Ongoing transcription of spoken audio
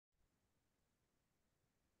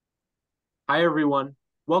Hi, everyone.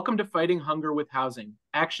 Welcome to Fighting Hunger with Housing,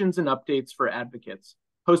 Actions and Updates for Advocates,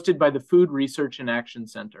 hosted by the Food Research and Action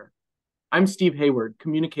Center. I'm Steve Hayward,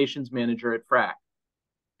 Communications Manager at FRAC.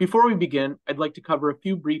 Before we begin, I'd like to cover a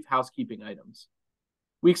few brief housekeeping items.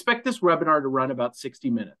 We expect this webinar to run about 60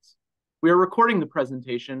 minutes. We are recording the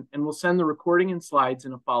presentation and will send the recording and slides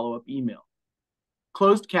in a follow-up email.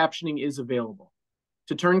 Closed captioning is available.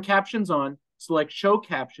 To turn captions on, select Show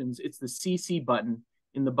Captions, it's the CC button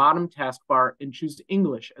in the bottom taskbar, and choose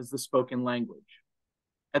English as the spoken language.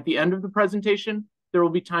 At the end of the presentation, there will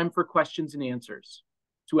be time for questions and answers.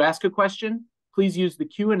 To ask a question, please use the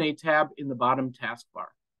Q&A tab in the bottom taskbar.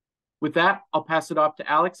 With that, I'll pass it off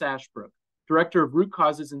to Alex Ashbrook, Director of Root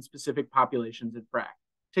Causes in Specific Populations at FRAC.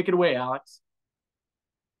 Take it away, Alex.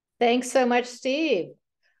 Thanks so much, Steve.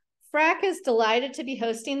 FRAC is delighted to be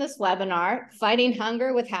hosting this webinar, Fighting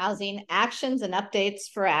Hunger with Housing, Actions and Updates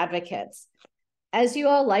for Advocates. As you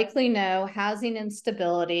all likely know, housing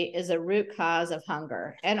instability is a root cause of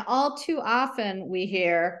hunger. And all too often we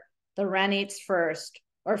hear the rent eats first,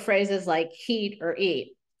 or phrases like heat or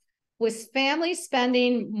eat. With families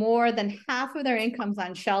spending more than half of their incomes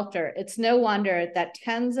on shelter, it's no wonder that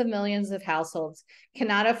tens of millions of households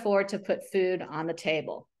cannot afford to put food on the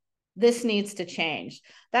table. This needs to change.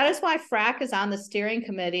 That is why FRAC is on the steering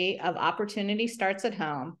committee of Opportunity Starts at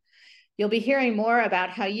Home. You'll be hearing more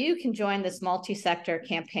about how you can join this multi-sector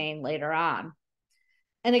campaign later on.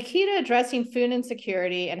 And a key to addressing food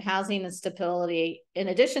insecurity and housing instability, in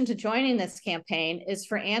addition to joining this campaign, is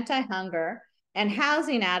for anti-hunger and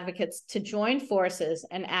housing advocates to join forces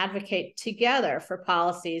and advocate together for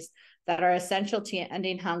policies that are essential to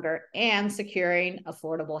ending hunger and securing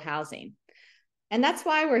affordable housing. And that's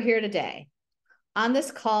why we're here today. On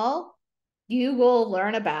this call, you will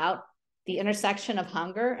learn about the intersection of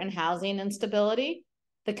hunger and housing instability,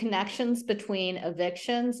 the connections between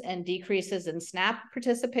evictions and decreases in SNAP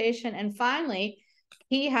participation, and finally,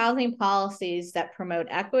 key housing policies that promote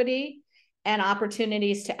equity and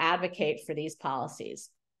opportunities to advocate for these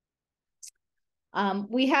policies.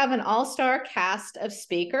 We have an all-star cast of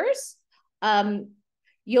speakers.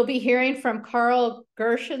 You'll be hearing from Carl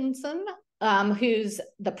Gershenson, who's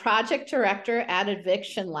the project director at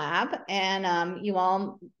Eviction Lab. And you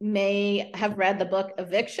all may have read the book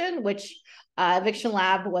Eviction, which Eviction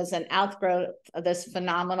Lab was an outgrowth of this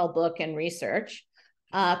phenomenal book and research.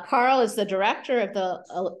 Carl is the director of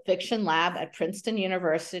the Eviction Lab at Princeton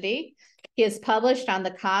University. He has published on the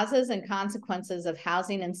causes and consequences of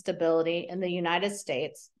housing instability in the United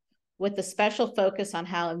States, with a special focus on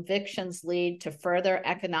how evictions lead to further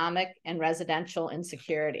economic and residential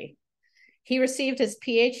insecurity. He received his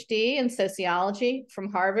Ph.D. in sociology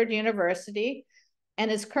from Harvard University, and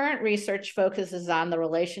his current research focuses on the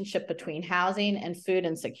relationship between housing and food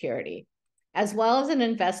insecurity, as well as an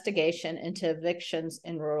investigation into evictions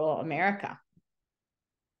in rural America.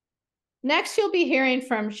 Next, you'll be hearing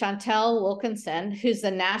from Chantelle Wilkinson, who's the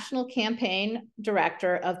National Campaign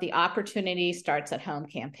Director of the Opportunity Starts at Home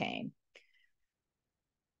campaign.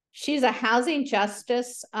 She's a housing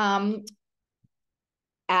justice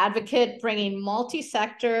advocate, bringing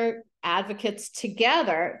multi-sector advocates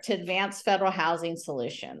together to advance federal housing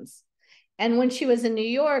solutions. And when she was in New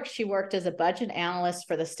York, she worked as a budget analyst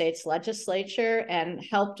for the state's legislature and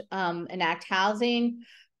helped enact housing,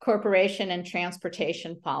 corporation, and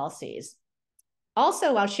transportation policies.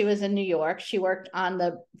 Also, while she was in New York, she worked on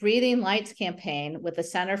the Breathing Lights campaign with the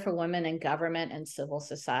Center for Women in Government and Civil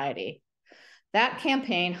Society. That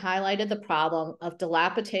campaign highlighted the problem of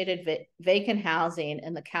dilapidated vacant housing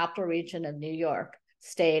in the capital region of New York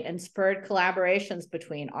State and spurred collaborations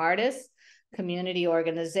between artists, community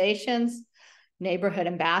organizations, neighborhood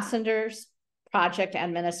ambassadors, project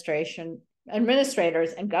administrators,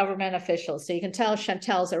 and government officials. So you can tell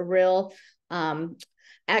Chantelle's a real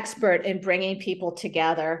expert in bringing people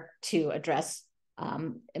together to address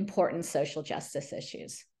important social justice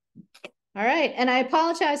issues. All right, and I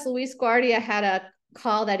apologize, Luis Guardia had a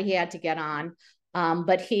call that he had to get on,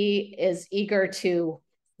 but he is eager to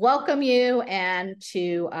welcome you and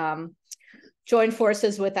to join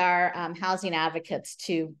forces with our housing advocates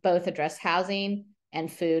to both address housing and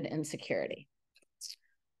food insecurity.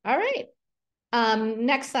 All right,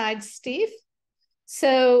 next slide, Steve.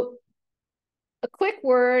 So a quick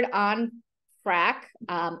word on FRAC,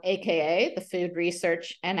 AKA the Food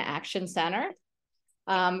Research and Action Center.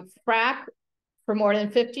 FRAC, for more than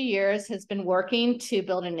 50 years, has been working to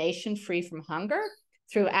build a nation free from hunger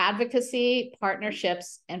through advocacy,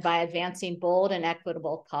 partnerships, and by advancing bold and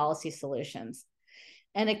equitable policy solutions.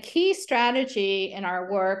 And a key strategy in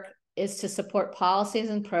our work is to support policies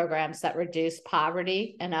and programs that reduce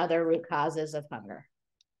poverty and other root causes of hunger.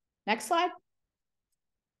 Next slide.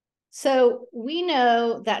 So we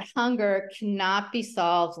know that hunger cannot be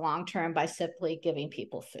solved long-term by simply giving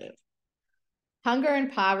people food. Hunger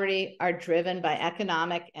and poverty are driven by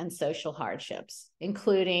economic and social hardships,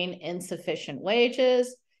 including insufficient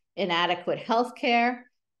wages, inadequate health care,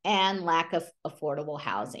 and lack of affordable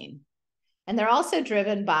housing. And they're also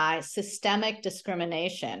driven by systemic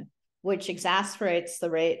discrimination, which exacerbates the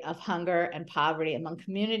rate of hunger and poverty among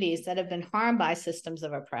communities that have been harmed by systems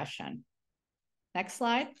of oppression. Next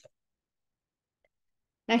slide.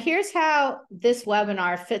 Now, here's how this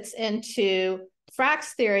webinar fits into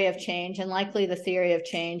FRAC's theory of change and likely the theory of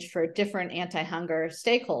change for different anti-hunger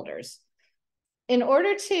stakeholders. In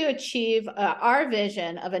order to achieve our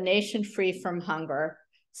vision of a nation free from hunger,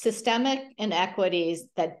 systemic inequities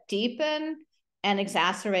that deepen and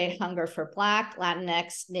exacerbate hunger for Black,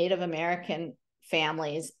 Latinx, Native American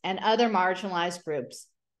families, and other marginalized groups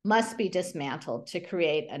must be dismantled to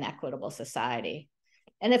create an equitable society.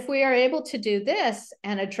 And if we are able to do this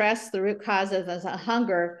and address the root causes of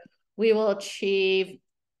hunger, we will achieve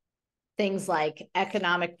things like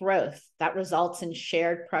economic growth that results in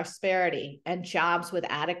shared prosperity and jobs with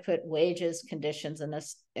adequate wages, conditions,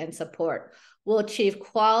 and support. We'll achieve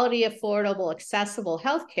quality, affordable, accessible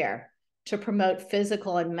healthcare to promote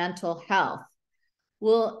physical and mental health.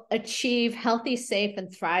 We'll achieve healthy, safe,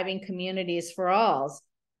 and thriving communities for all,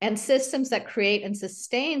 and systems that create and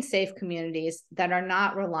sustain safe communities that are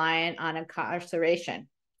not reliant on incarceration.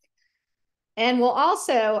 And we'll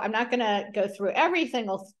also, I'm not going to go through every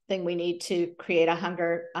single thing we need to create a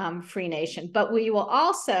hunger-free nation, but we will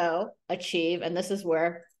also achieve, and this is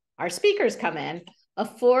where our speakers come in,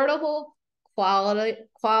 affordable,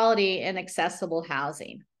 quality and accessible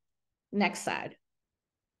housing. Next slide.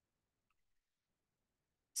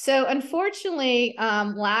 So unfortunately,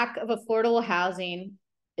 lack of affordable housing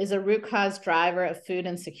is a root cause driver of food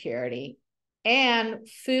insecurity. And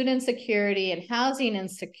food insecurity and housing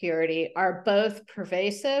insecurity are both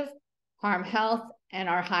pervasive, harm health, and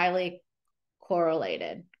are highly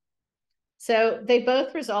correlated. So they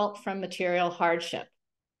both result from material hardship.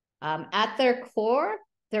 At their core,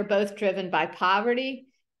 they're both driven by poverty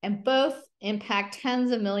and both impact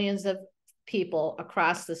tens of millions of people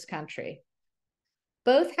across this country.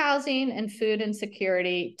 Both housing and food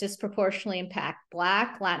insecurity disproportionately impact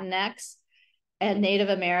Black, Latinx, and Native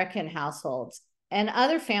American households and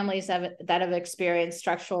other families that have experienced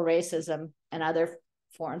structural racism and other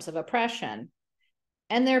forms of oppression.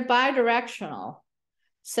 And they're bidirectional.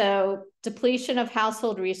 So depletion of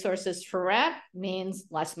household resources for rent means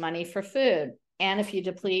less money for food. And if you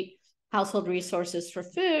deplete household resources for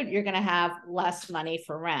food, you're going to have less money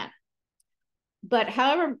for rent. But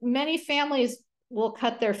however, many families will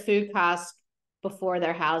cut their food costs before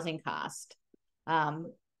their housing cost.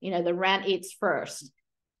 The rent eats first.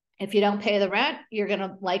 If you don't pay the rent, you're going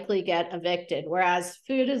to likely get evicted, whereas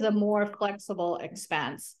food is a more flexible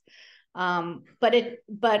expense. But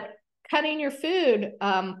cutting your food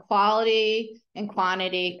quality and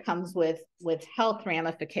quantity comes with health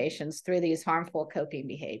ramifications through these harmful coping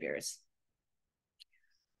behaviors.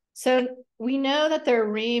 So we know that there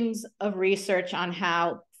are reams of research on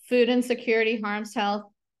how food insecurity harms health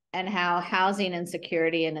and how housing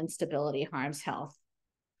insecurity and instability harms health.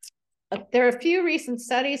 There are a few recent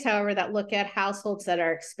studies, however, that look at households that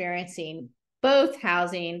are experiencing both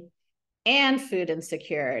housing and food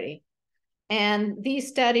insecurity. And these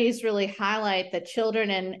studies really highlight that children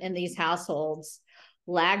in these households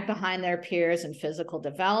lag behind their peers in physical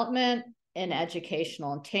development, in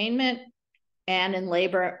educational attainment, and in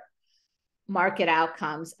labor market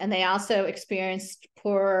outcomes. And they also experienced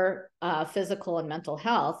poor physical and mental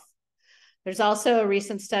health. There's also a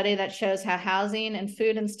recent study that shows how housing and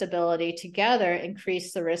food instability together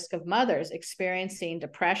increase the risk of mothers experiencing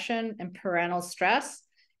depression and parental stress,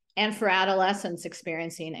 and for adolescents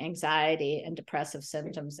experiencing anxiety and depressive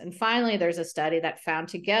symptoms. And finally, there's a study that found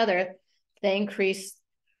together they increase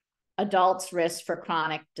adults' risk for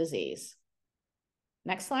chronic disease.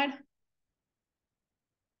 Next slide.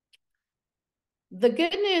 The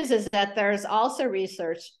good news is that there's also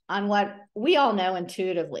research on what we all know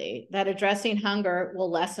intuitively, that addressing hunger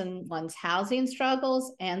will lessen one's housing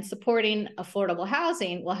struggles and supporting affordable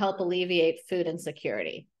housing will help alleviate food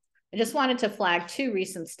insecurity. I just wanted to flag two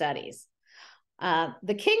recent studies.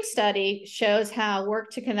 The King study shows how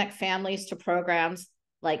work to connect families to programs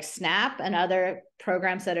like SNAP and other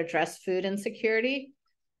programs that address food insecurity.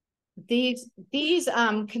 These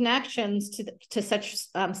connections to such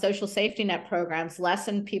social safety net programs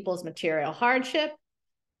lessen people's material hardship.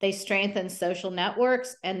 They strengthen social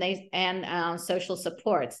networks and social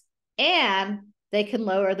supports, and they can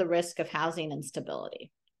lower the risk of housing instability.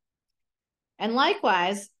 And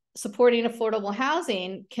likewise, supporting affordable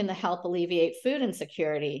housing can help alleviate food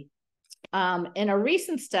insecurity. In a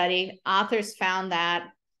recent study, authors found that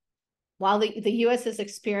while the U.S. is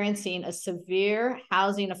experiencing a severe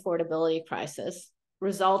housing affordability crisis,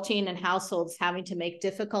 resulting in households having to make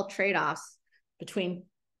difficult trade-offs between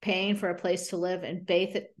paying for a place to live and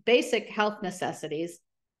basic health necessities,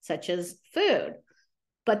 such as food,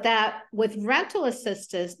 but that with rental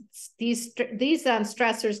assistance, these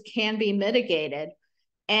stressors can be mitigated.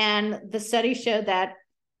 And the study showed that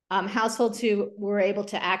households who were able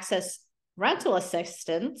to access rental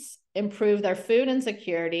assistance improve their food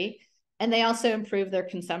insecurity, and they also improve their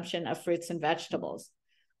consumption of fruits and vegetables.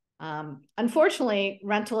 Unfortunately,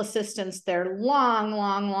 rental assistance, they're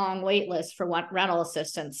long wait lists for rental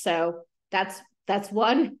assistance. So that's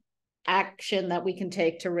one action that we can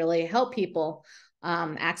take to really help people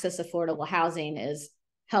access affordable housing, is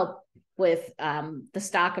help with the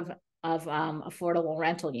stock of affordable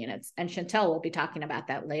rental units. And Chantelle will be talking about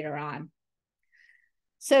that later on.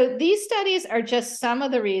 So these studies are just some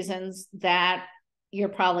of the reasons that you're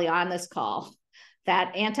probably on this call,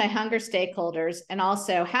 that anti-hunger stakeholders and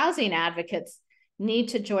also housing advocates need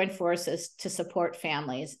to join forces to support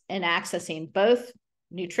families in accessing both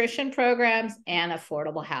nutrition programs and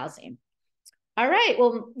affordable housing. All right,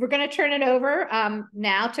 well, we're going to turn it over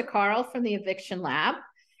now to Carl from the Eviction Lab.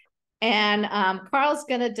 And Carl's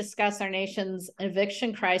going to discuss our nation's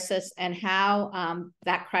eviction crisis and how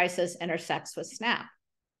that crisis intersects with SNAP.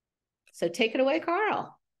 So take it away,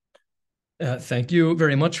 Carl. Thank you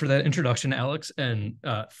very much for that introduction, Alex. And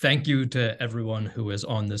thank you to everyone who is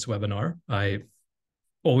on this webinar. I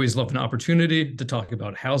always love an opportunity to talk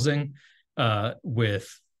about housing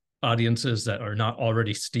with audiences that are not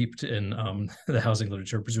already steeped in the housing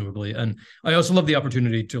literature, presumably. And I also love the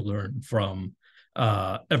opportunity to learn from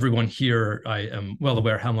everyone here. I am well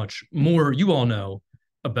aware how much more you all know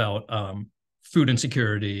about food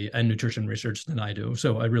insecurity and nutrition research than I do.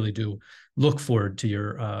 So I really do look forward to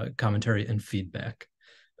your commentary and feedback.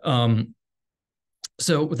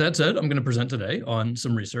 So with that said, I'm going to present today on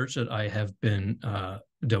some research that I have been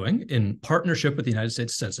doing in partnership with the United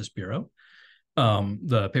States Census Bureau.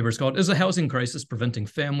 The paper is called, "Is a Housing Crisis Preventing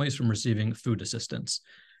Families from Receiving Food Assistance?"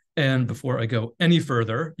 And before I go any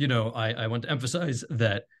further, I want to emphasize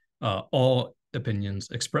that all opinions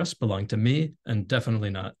expressed belong to me and definitely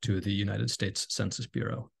not to the United States Census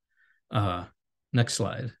Bureau. Next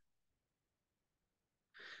slide.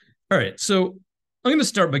 All right, so I'm going to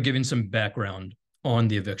start by giving some background on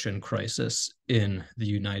the eviction crisis in the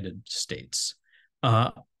United States.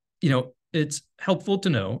 It's helpful to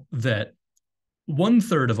know that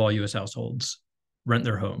 1/3 of all U.S. households rent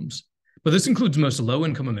their homes, but this includes most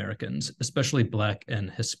low-income Americans, especially Black and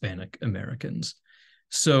Hispanic Americans.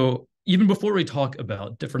 So even before we talk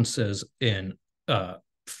about differences in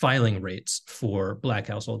filing rates for Black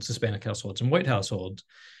households, Hispanic households, and white households,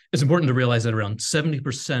 it's important to realize that around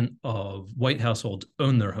 70% of white households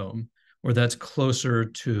own their home, or that's closer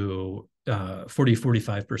to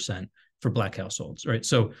 45% for Black households, right?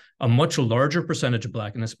 So a much larger percentage of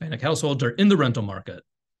Black and Hispanic households are in the rental market.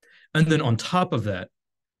 And then on top of that,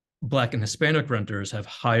 Black and Hispanic renters have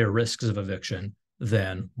higher risks of eviction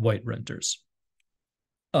than white renters.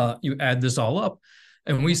 You add this all up,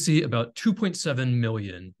 and we see about 2.7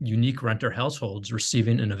 million unique renter households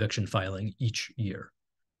receiving an eviction filing each year.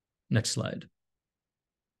 Next slide.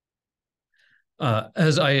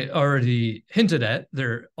 As I already hinted at,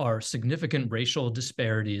 there are significant racial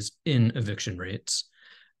disparities in eviction rates.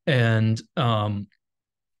 And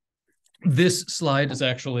this slide is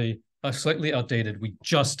actually slightly outdated. We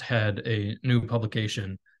just had a new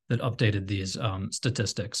publication that updated these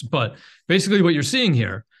statistics. But basically what you're seeing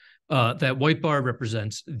here, that white bar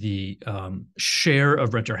represents the share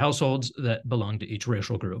of renter households that belong to each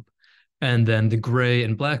racial group. And then the gray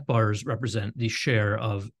and black bars represent the share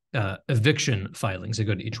of eviction filings that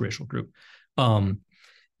go to each racial group.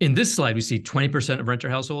 In this slide, we see 20% of renter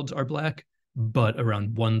households are Black, but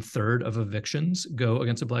around 1/3 of evictions go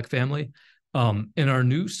against a Black family. In our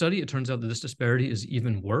new study, it turns out that this disparity is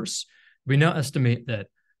even worse. We now estimate that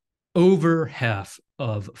over half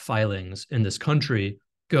of filings in this country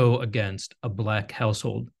go against a Black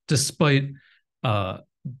household, despite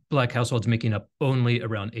Black households making up only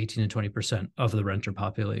around 18 to 20% of the renter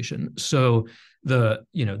population. So the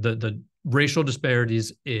racial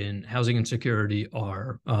disparities in housing insecurity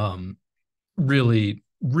are really,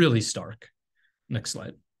 really stark. Next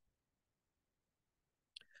slide.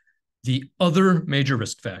 The other major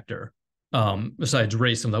risk factor, besides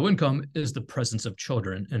race and low income, is the presence of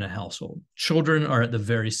children in a household. Children are at the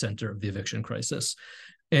very center of the eviction crisis.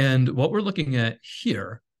 And what we're looking at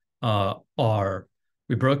here are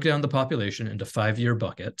we broke down the population into 5-year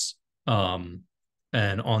buckets. And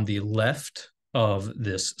on the left of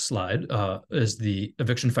this slide is the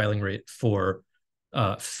eviction filing rate for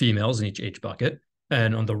females in each age bucket.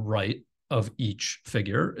 And on the right of each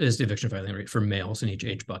figure is the eviction filing rate for males in each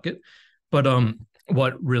age bucket. But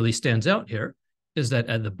what really stands out here is that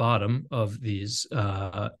at the bottom of these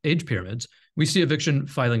age pyramids, we see eviction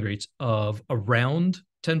filing rates of around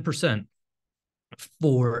 10%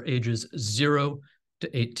 for ages 0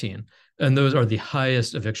 to 18. And those are the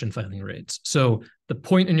highest eviction filing rates. So the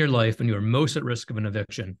point in your life when you are most at risk of an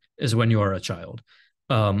eviction is when you are a child.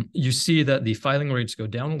 You see that the filing rates go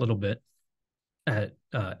down a little bit at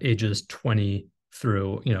ages 20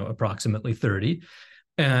 through, approximately 30.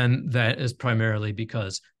 And that is primarily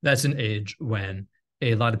because that's an age when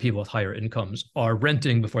a lot of people with higher incomes are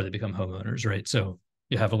renting before they become homeowners, right? So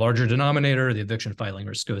you have a larger denominator, the eviction filing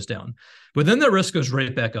risk goes down. But then the risk goes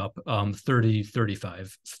right back up, 30,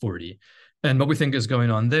 35, 40. And what we think is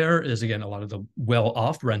going on there is, again, a lot of the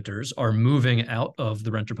well-off renters are moving out of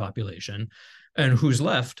the renter population. And who's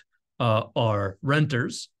left are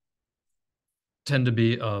renters, tend to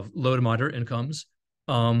be of low to moderate incomes,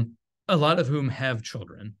 a lot of whom have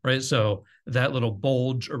children, right? So that little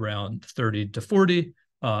bulge around 30 to 40,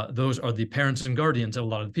 those are the parents and guardians of a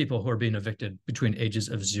lot of the people who are being evicted between ages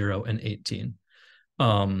of 0 and 18.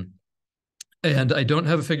 And I don't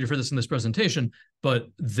have a figure for this in this presentation, but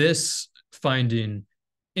this finding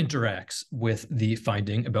interacts with the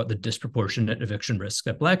finding about the disproportionate eviction risk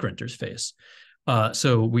that Black renters face.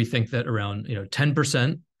 So we think that around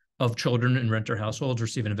 10% of children in renter households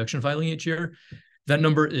receive an eviction filing each year. That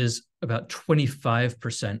number is about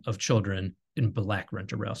 25% of children in Black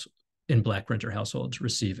renter households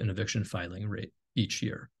receive an eviction filing rate each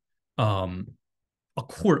year. A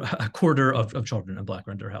quarter of children in Black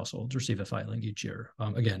renter households receive a filing each year.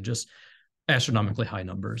 Again, just astronomically high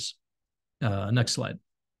numbers. Next slide.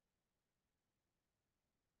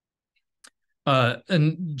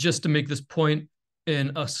 And just to make this point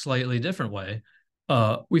in a slightly different way,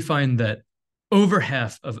 we find that over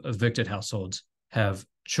half of evicted households have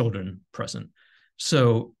children present.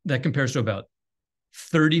 So that compares to about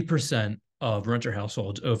 30% of renter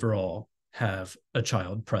households overall have a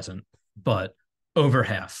child present, but over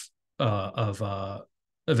half of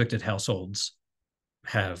evicted households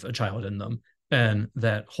have a child in them. And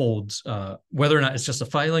that holds whether or not it's just a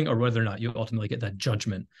filing or whether or not you ultimately get that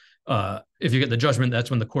judgment. If you get the judgment, that's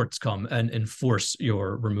when the courts come and enforce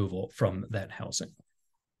your removal from that housing.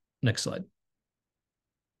 Next slide.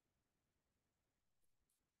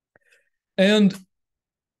 And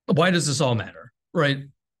why does this all matter, right?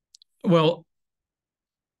 Well,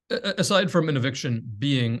 aside from an eviction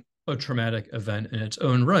being a traumatic event in its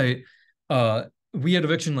own right, we at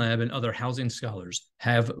Eviction Lab and other housing scholars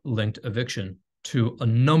have linked eviction to a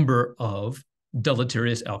number of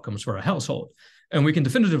deleterious outcomes for a household. And we can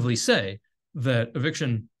definitively say that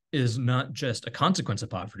eviction is not just a consequence of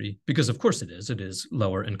poverty, because of course it is. It is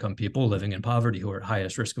lower income people living in poverty who are at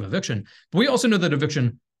highest risk of eviction. But we also know that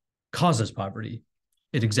eviction causes poverty.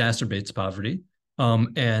 It exacerbates poverty,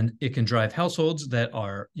 and it can drive households that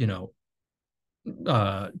are,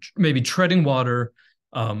 maybe treading water,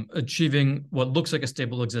 achieving what looks like a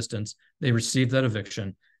stable existence. They receive that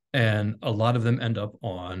eviction, and a lot of them end up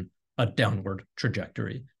on a downward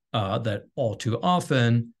trajectory that all too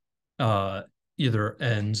often either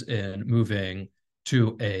ends in moving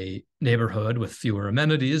to a neighborhood with fewer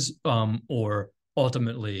amenities or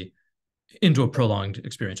ultimately into a prolonged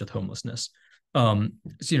experience with homelessness.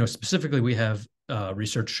 Specifically, we have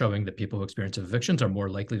research showing that people who experience evictions are more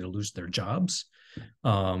likely to lose their jobs.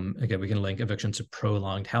 Again, we can link evictions to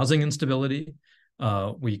prolonged housing instability.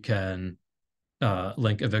 We can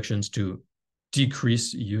link evictions to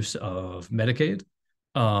decreased use of Medicaid.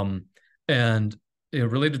 And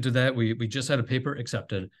related to that, we just had a paper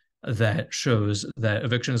accepted that shows that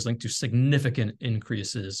eviction is linked to significant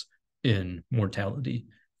increases in mortality,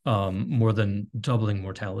 more than doubling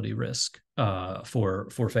mortality risk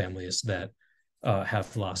for families that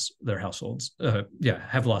have lost their households,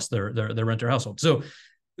 have lost their renter household. So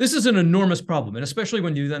this is an enormous problem. And especially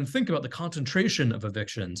when you then think about the concentration of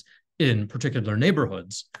evictions in particular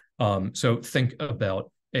neighborhoods. So think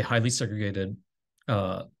about a highly segregated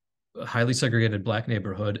Black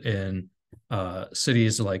neighborhood in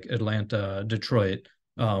cities like Atlanta, Detroit,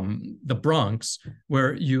 the Bronx,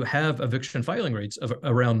 where you have eviction filing rates of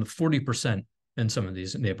around 40% in some of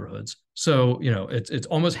these neighborhoods. So, it's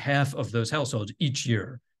almost half of those households each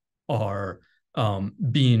year are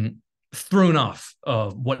being thrown off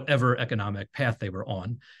of whatever economic path they were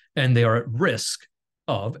on, and they are at risk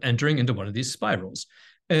of entering into one of these spirals.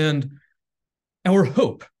 And our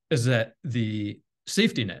hope is that the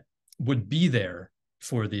safety net would be there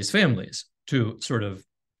for these families to sort of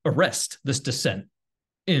arrest this descent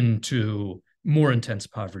into more intense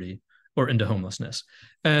poverty or into homelessness.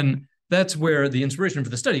 And that's where the inspiration for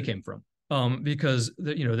the study came from, because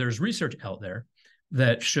there's research out there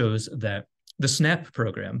that shows that the SNAP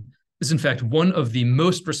program is in fact one of the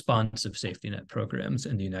most responsive safety net programs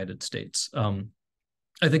in the United States.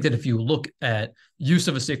 I think that if you look at use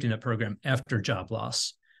of a safety net program after job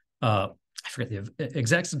loss, I forget the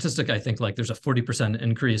exact statistic. I think like there's a 40%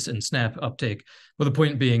 increase in SNAP uptake. But the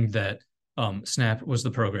point being that SNAP was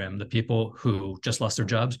the program the people who just lost their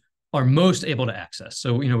jobs are most able to access.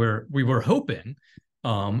 So we were hoping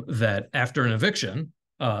that after an eviction,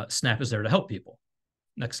 SNAP is there to help people.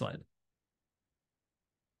 Next slide.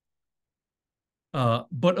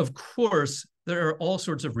 But of course, there are all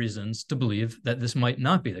sorts of reasons to believe that this might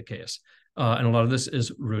not be the case. And a lot of this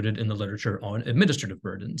is rooted in the literature on administrative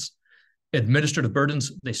burdens. Administrative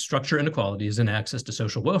burdens, they structure inequalities in access to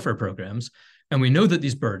social welfare programs. And we know that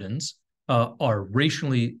these burdens are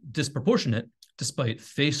racially disproportionate despite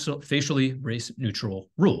facially race-neutral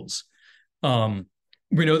rules.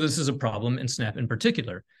 We know this is a problem in SNAP in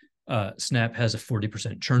particular. SNAP has a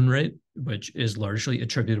 40% churn rate, which is largely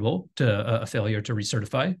attributable to a failure to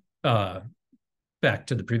recertify. Back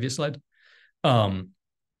to the previous slide. And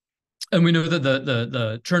we know that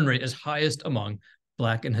the churn rate is highest among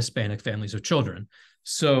Black and Hispanic families of children.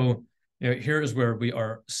 So here is where we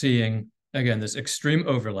are seeing, again, this extreme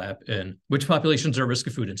overlap in which populations are at risk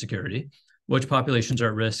of food insecurity, which populations are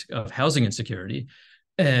at risk of housing insecurity,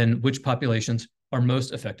 and which populations are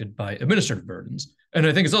most affected by administrative burdens. And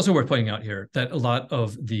I think it's also worth pointing out here that a lot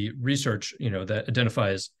of the research, that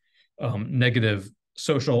identifies negative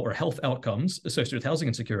social or health outcomes associated with housing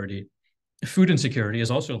insecurity, food insecurity is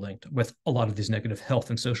also linked with a lot of these negative health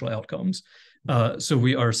and social outcomes. So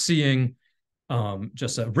we are seeing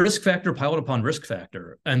just a risk factor piled upon risk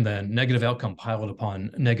factor, and then negative outcome piled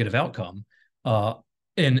upon negative outcome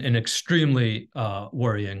in an extremely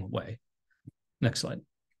worrying way. Next slide.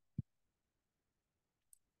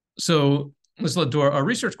 So let's look to our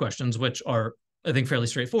research questions, which are, I think, fairly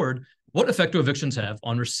straightforward. What effect do evictions have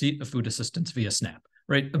on receipt of food assistance via SNAP,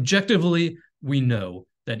 right? Objectively, we know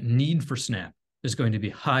that need for SNAP is going to be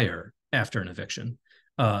higher after an eviction.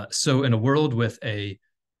 So in a world with a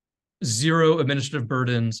zero administrative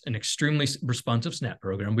burdens and extremely responsive SNAP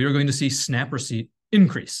program, we are going to see SNAP receipt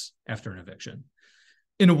increase after an eviction.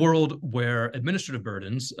 In a world where administrative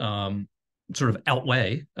burdens sort of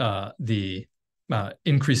outweigh the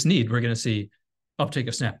increased need, we're going to see uptake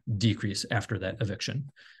of SNAP decrease after that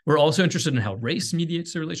eviction. We're also interested in how race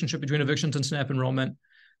mediates the relationship between evictions and SNAP enrollment.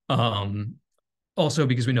 Also,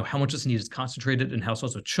 because we know how much this need is concentrated in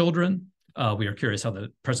households with children, we are curious how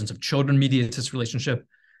the presence of children mediates this relationship.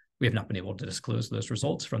 We have not been able to disclose those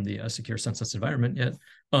results from the secure census environment yet.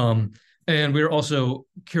 And we're also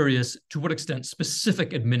curious to what extent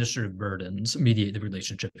specific administrative burdens mediate the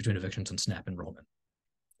relationship between evictions and SNAP enrollment.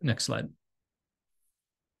 Next slide.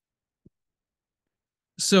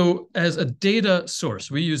 So as a data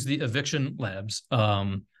source, we use the Eviction Lab's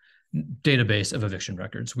database of eviction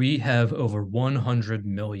records. We have over 100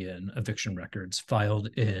 million eviction records filed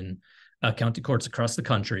in county courts across the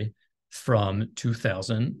country from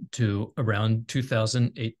 2000 to around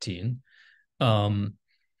 2018.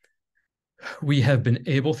 We have been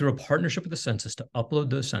able, through a partnership with the census, to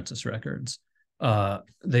upload those census records.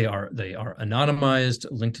 They are anonymized,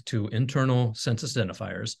 linked to internal census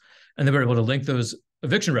identifiers, and they were able to link those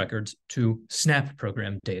eviction records to SNAP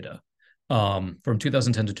program data from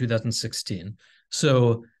 2010 to 2016.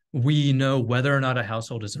 So we know whether or not a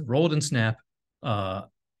household is enrolled in SNAP.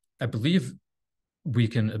 I believe we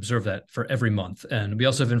can observe that for every month. And we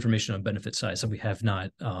also have information on benefit size that we have not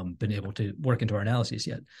been able to work into our analyses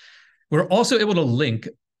yet. We're also able to link,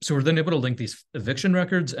 so we're then able to link these eviction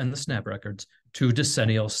records and the SNAP records to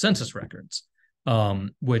decennial census records,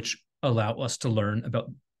 which allow us to learn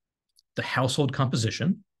about the household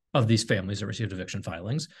composition of these families that received eviction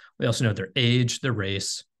filings. We also know their age, their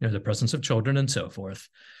race, the presence of children, and so forth.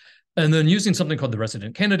 And then using something called the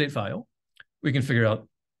resident candidate file, we can figure out,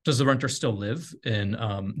 does the renter still live in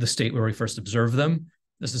the state where we first observed them?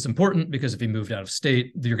 This is important because if you moved out of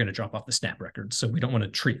state, you're going to drop off the SNAP records. So we don't want to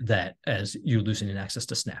treat that as you losing access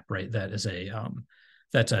to SNAP, right? That is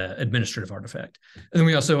that's an administrative artifact. And then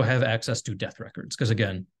we also have access to death records, because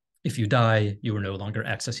again, if you die, you are no longer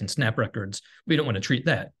accessing SNAP records. We don't want to treat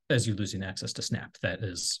that as you losing access to SNAP. That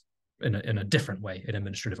is, in a different way, an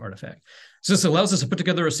administrative artifact. So this allows us to put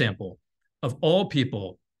together a sample of all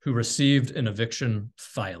people who received an eviction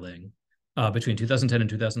filing between 2010 and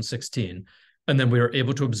 2016, And then we are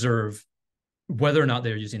able to observe whether or not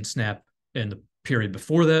they are using SNAP in the period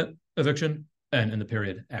before that eviction and in the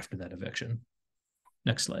period after that eviction.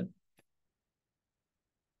 Next slide.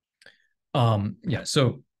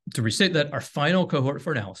 So to restate that, our final cohort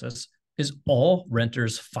for analysis is all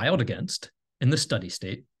renters filed against in the study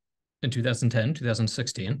state in 2010,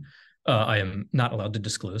 2016. I am not allowed to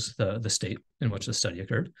disclose the state in which the study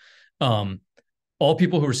occurred. All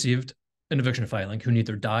people who received an eviction filing who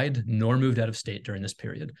neither died nor moved out of state during this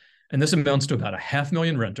period. And this amounts to about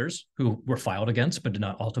 500,000 renters who were filed against but did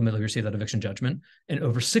not ultimately receive that eviction judgment, and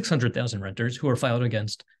over 600,000 renters who were filed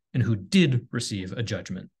against and who did receive a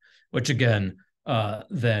judgment, which again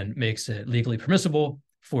then makes it legally permissible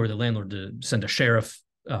for the landlord to send a sheriff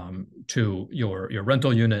to your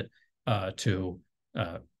rental unit to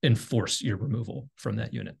enforce your removal from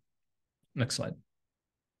that unit. Next slide.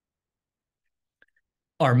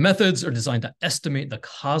 Our methods are designed to estimate the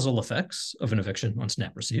causal effects of an eviction on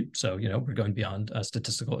SNAP receipt. So, we're going beyond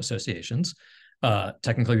statistical associations.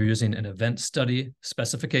 Technically, we're using an event study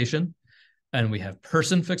specification, and we have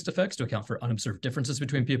person fixed effects to account for unobserved differences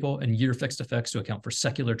between people, and year fixed effects to account for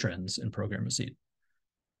secular trends in program receipt.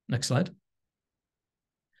 Next slide.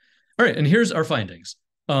 All right, and here's our findings.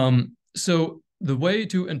 So the way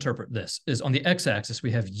to interpret this is on the x-axis,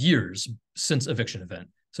 we have years since eviction event.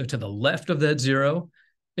 So to the left of that 0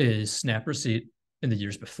 is SNAP receipt in the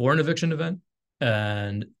years before an eviction event,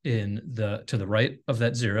 and to the right of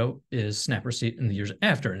that 0 is SNAP receipt in the years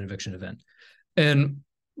after an eviction event. And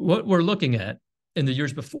what we're looking at in the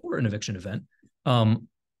years before an eviction event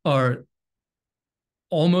are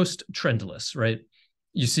almost trendless, right?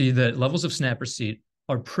 You see that levels of SNAP receipt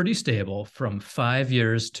are pretty stable from 5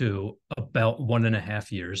 years to about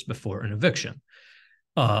 1.5 years before an eviction.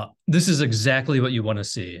 This is exactly what you want to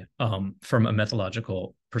see from a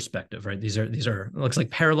methodological perspective, right? These are looks like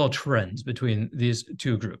parallel trends between these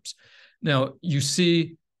two groups. Now you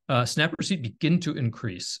see SNAP receipt begin to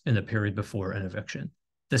increase in the period before an eviction.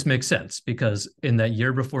 This makes sense because in that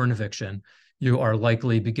year before an eviction, you are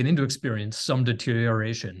likely beginning to experience some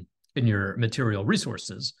deterioration in your material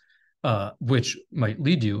resources, which might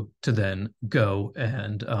lead you to then go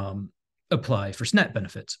and apply for SNAP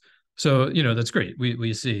benefits. So, that's great.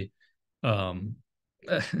 We see,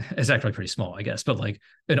 it's actually pretty small, I guess, but like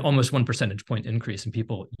an almost 1 percentage point increase in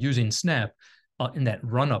people using SNAP in that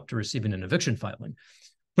run up to receiving an eviction filing.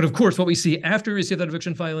 But of course, what we see after we receive that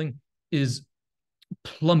eviction filing is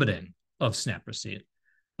plummeting of SNAP receipt.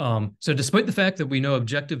 So despite the fact that we know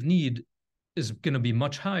objective need is going to be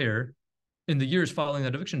much higher in the years following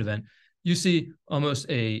that eviction event, you see almost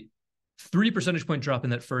a 3 percentage point drop in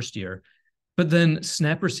that first year. But then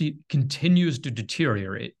SNAP receipt continues to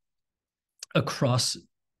deteriorate across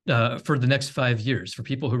for the next 5 years for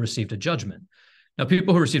people who received a judgment. Now,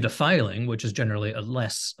 people who received a filing, which is generally a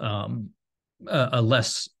less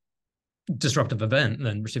disruptive event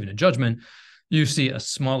than receiving a judgment, you see a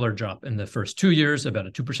smaller drop in the first 2 years, about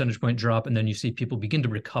a 2 percentage point drop, and then you see people begin to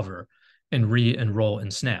recover and re-enroll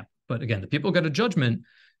in SNAP. But again, the people got a judgment.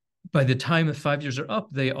 By the time the 5 years are up,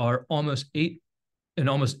 they are almost 8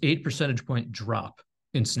 percentage point drop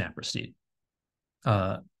in SNAP receipt.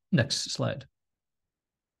 Next slide.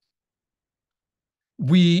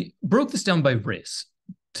 We broke this down by race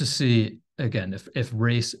to see, again, if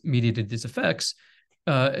race mediated these effects.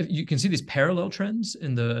 You can see these parallel trends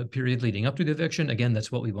in the period leading up to the eviction. Again,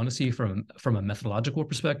 that's what we want to see from a methodological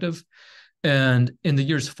perspective. And in the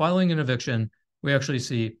years following an eviction, we actually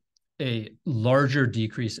see a larger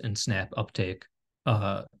decrease in SNAP uptake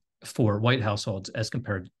for white households as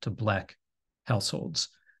compared to Black households.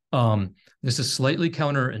 This is slightly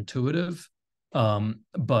counterintuitive,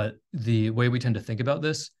 but the way we tend to think about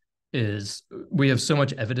this is we have so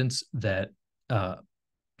much evidence that,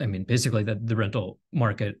 basically that the rental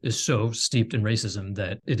market is so steeped in racism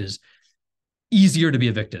that it is easier to be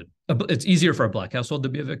evicted. It's easier for a Black household to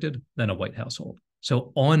be evicted than a white household.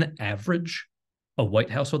 So on average, a white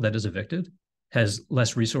household that is evicted has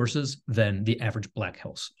less resources than the average Black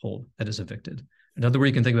household that is evicted. Another way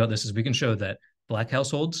you can think about this is we can show that Black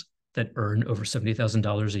households that earn over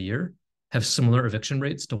 $70,000 a year have similar eviction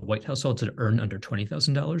rates to white households that earn under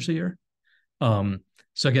 $20,000 a year.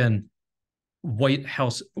 So again, white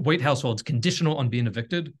households conditional on being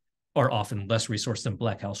evicted are often less resourced than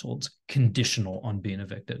Black households conditional on being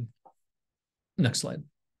evicted. Next slide.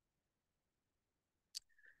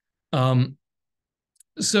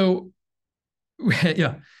 So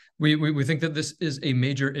yeah, we think that this is a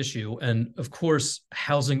major issue. And of course,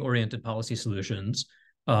 housing-oriented policy solutions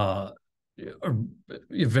are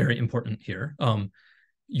very important here.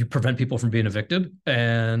 you prevent people from being evicted,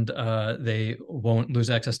 and they won't lose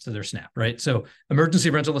access to their SNAP, right? So emergency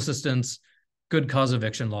rental assistance, good cause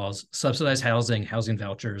eviction laws, subsidized housing, housing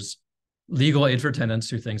vouchers, legal aid for tenants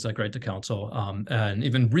through things like right to counsel, and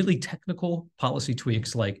even really technical policy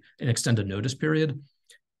tweaks like an extended notice period.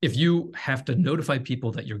 If you have to notify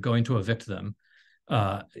people that you're going to evict them,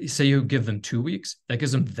 say you give them 2 weeks, that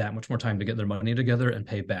gives them that much more time to get their money together and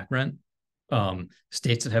pay back rent.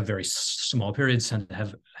 States that have very small periods tend to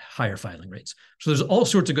have higher filing rates. So there's all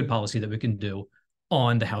sorts of good policy that we can do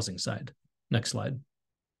on the housing side. Next slide.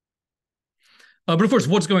 But of course,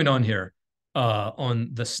 what's going on here on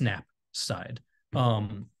the SNAP side?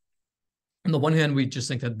 On the one hand, we just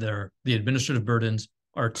think that the administrative burdens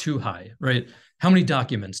are too high, right? How many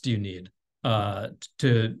documents do you need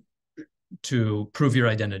to prove your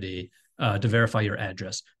identity, to verify your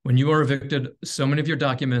address? When you are evicted, so many of your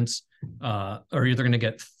documents are either going to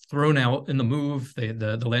get thrown out in the move.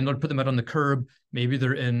 The landlord put them out on the curb. Maybe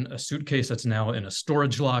they're in a suitcase that's now in a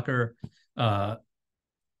storage locker.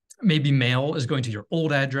 Maybe mail is going to your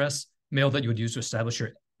old address, mail that you would use to establish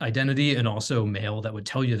your identity, and also mail that would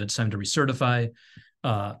tell you that it's time to recertify.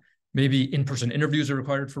 Maybe in-person interviews are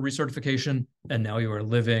required for recertification, and now you are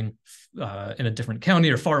living in a different county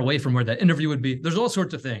or far away from where that interview would be. There's all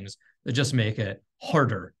sorts of things that just make it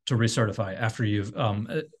harder to recertify after you've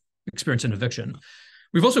experienced an eviction.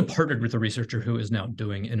 We've also partnered with a researcher who is now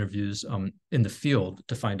doing interviews in the field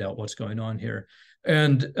to find out what's going on here.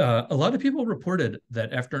 And a lot of people reported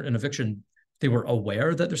that after an eviction, they were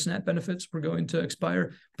aware that their SNAP benefits were going to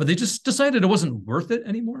expire, but they just decided it wasn't worth it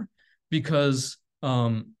anymore because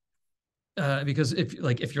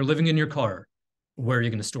if you're living in your car, where are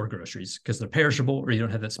you going to store groceries? Because they're perishable or you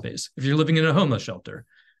don't have that space. If you're living in a homeless shelter,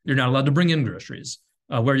 you're not allowed to bring in groceries.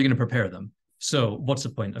 Where are you going to prepare them? So what's the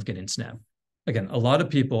point of getting SNAP? Again, a lot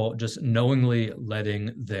of people just knowingly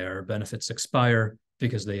letting their benefits expire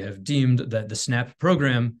because they have deemed that the SNAP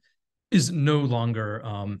program is no longer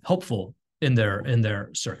helpful in their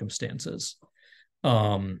circumstances.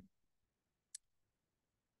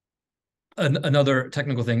 Another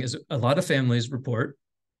technical thing is a lot of families report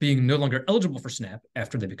being no longer eligible for SNAP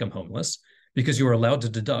after they become homeless because you are allowed to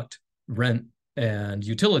deduct rent and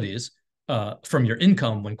utilities from your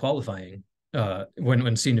income when qualifying,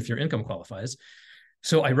 when seeing if your income qualifies.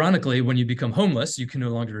 So ironically, when you become homeless, you can no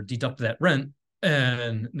longer deduct that rent,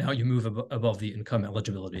 and now you move above the income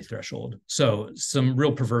eligibility threshold. So some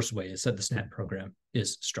real perverse ways that the SNAP program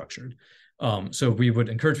is structured. So we would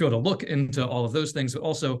encourage people to look into all of those things. But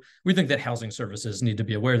also, we think that housing services need to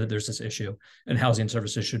be aware that there's this issue, and housing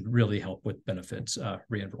services should really help with benefits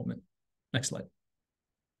re-enrollment. Next slide.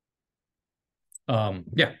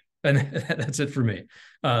 Yeah, and that's it for me.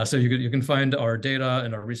 So you can find our data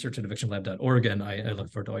and our research at evictionlab.org, and I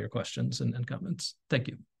look forward to all your questions and comments. Thank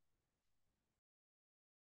you.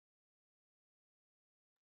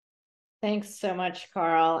 Thanks so much,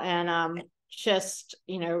 Carl. And just,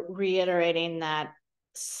 reiterating that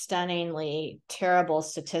stunningly terrible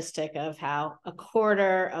statistic of how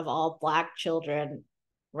 1/4 of all Black children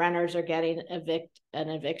renters are getting an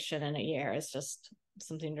eviction in a year is just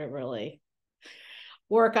something to really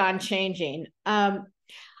work on changing. I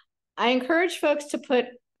encourage folks to put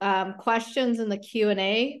questions in the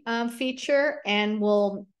Q&A feature, and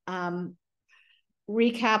we'll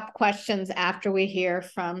recap questions after we hear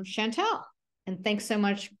from Chantelle. And thanks so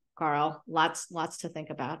much, Carl. Lots to think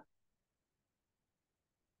about.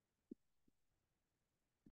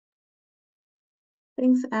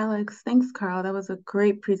 Thanks, Alex. Thanks, Carl. That was a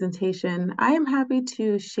great presentation. I am happy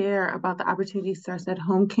to share about the Opportunity Starts at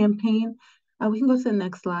Home campaign. We can go to the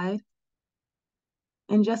next slide.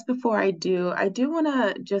 And just before I do want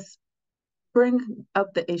to just bring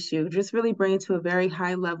up the issue, just really bring it to a very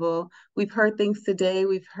high level. We've heard things today,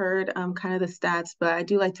 we've heard kind of the stats, but I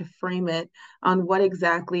do like to frame it on what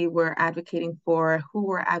exactly we're advocating for, who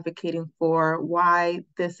we're advocating for, why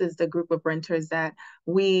this is the group of renters that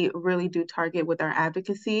we really do target with our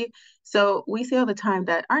advocacy. So we say all the time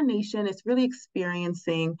that our nation is really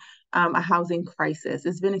experiencing a housing crisis.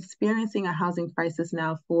 It's been experiencing a housing crisis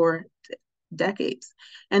now for decades.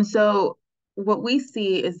 And so what we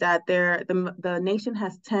see is that the nation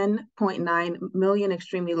has 10.9 million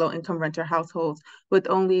extremely low-income renter households with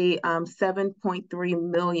only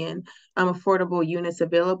 7.3 million affordable units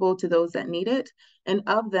available to those that need it. And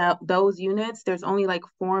of those units, there's only like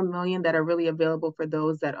 4 million that are really available for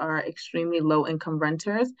those that are extremely low income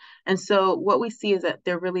renters. And so what we see is that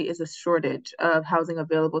there really is a shortage of housing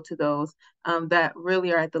available to those that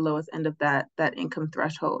really are at the lowest end of that income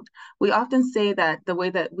threshold. We often say that the way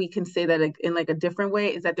that we can say that in like a different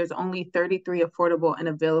way is that there's only 33 affordable and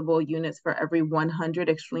available units for every 100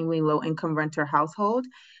 extremely low income renter household.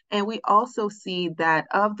 And we also see that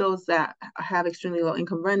of those that have extremely low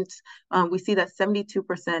income rents, we see that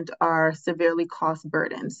 72% are severely cost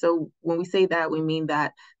burdened. So when we say that, we mean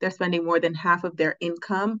that they're spending more than half of their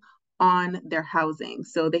income on their housing.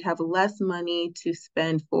 So they have less money to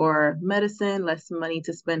spend for medicine, less money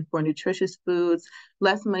to spend for nutritious foods,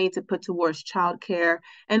 less money to put towards childcare.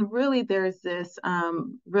 And really there's this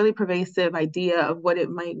really pervasive idea of what it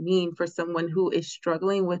might mean for someone who is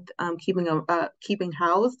struggling with keeping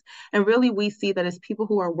housed. And really we see that as people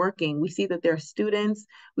who are working, we see that they're students,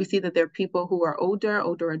 we see that they're people who are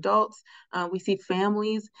older adults, we see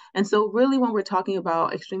families. And so really when we're talking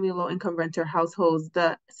about extremely low income renter households,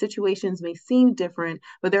 the situations may seem different,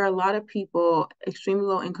 but there are a lot of people, extremely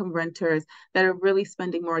low income renters, that are really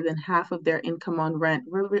spending more than half of their income on rent,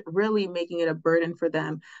 really making it a burden for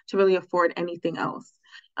them to really afford anything else.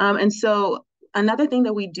 And so another thing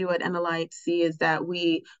that we do at NLIHC is that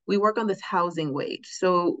we work on this housing wage.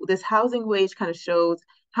 So this housing wage kind of shows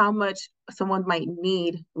how much someone might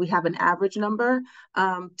need. We have an average number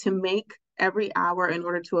to make every hour in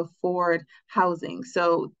order to afford housing.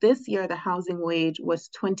 So this year, the housing wage was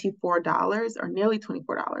 $24 or nearly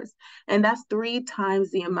 $24. And that's 3 times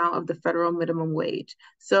the amount of the federal minimum wage.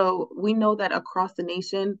 So we know that across the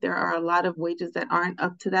nation, there are a lot of wages that aren't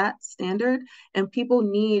up to that standard. And people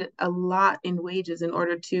need a lot in wages in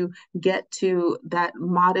order to get to that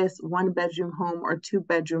modest 1-bedroom home or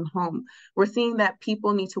 2-bedroom home. We're seeing that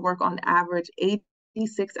people need to work on average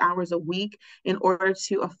 86 hours a week in order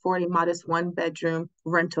to afford a modest 1-bedroom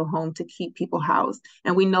rental home to keep people housed.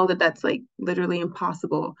 And we know that that's like literally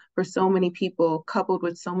impossible for so many people, coupled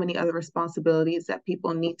with so many other responsibilities that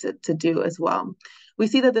people need to do as well. We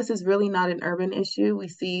see that this is really not an urban issue. We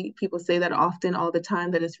see people say that often all the time,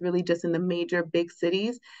 that it's really just in the major big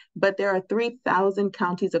cities, but there are 3,000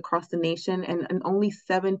 counties across the nation, and only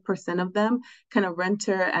 7% of them can a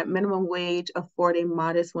renter at minimum wage afford a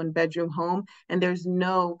modest 1-bedroom home. And there's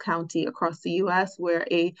no county across the US where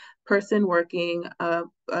a person working, a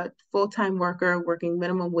full-time worker working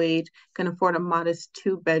minimum wage can afford a modest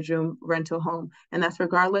 2-bedroom rental home. And that's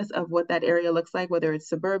regardless of what that area looks like, whether it's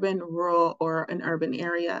suburban, rural, or an urban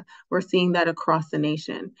area. We're seeing that across the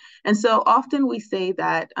nation. And so often we say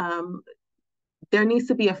that there needs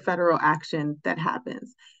to be a federal action that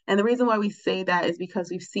happens. And the reason why we say that is because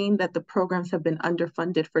we've seen that the programs have been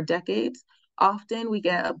underfunded for decades. Often we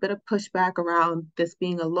get a bit of pushback around this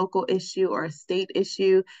being a local issue or a state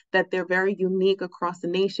issue, that they're very unique across the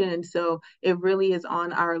nation. And so it really is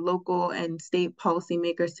on our local and state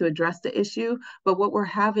policymakers to address the issue. But what we're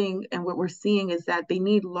having and what we're seeing is that they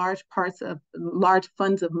need large funds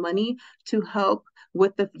of money to help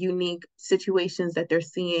with the unique situations that they're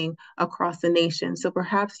seeing across the nation. So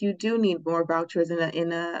perhaps you do need more vouchers in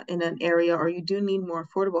an area, or you do need more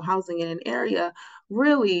affordable housing in an area.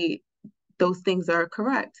 Really, those things are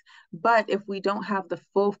correct. But if we don't have the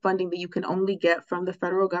full funding that you can only get from the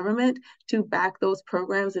federal government to back those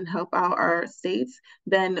programs and help out our states,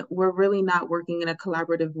 then we're really not working in a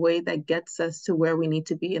collaborative way that gets us to where we need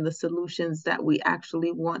to be in the solutions that we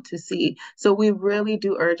actually want to see. So we really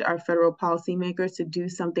do urge our federal policymakers to do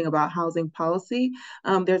something about housing policy.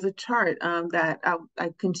 There's a chart that I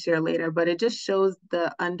can share later, but it just shows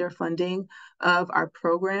the underfunding of our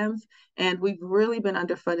programs. And we've really been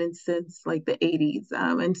underfunded since like the 80s.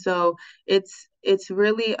 And so it's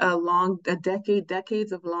really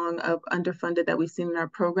decades of underfunded that we've seen in our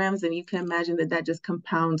programs. And you can imagine that just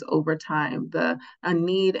compounds over time, the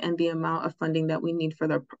need and the amount of funding that we need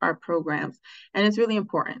for our programs. And it's really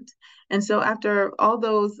important. And so after all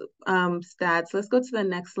those stats, let's go to the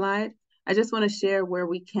next slide. I just want to share where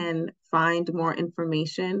we can find more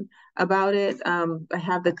information about it. I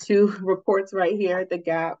have the 2 reports right here. The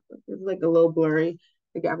gap is like a little blurry.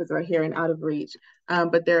 The gap is right here and Out of Reach,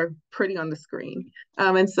 but they're pretty on the screen.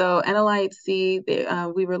 And so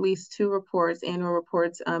NLIHC, we release 2 reports, annual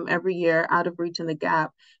reports every year, Out of Reach and The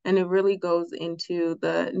Gap. And it really goes into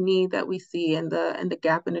the need that we see and the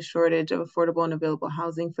gap and the shortage of affordable and available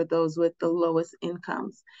housing for those with the lowest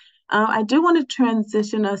incomes. I do want to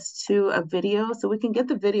transition us to a video, so we can get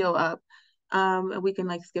the video up. And we can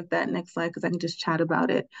skip that next slide because I can just chat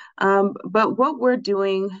about it. But what we're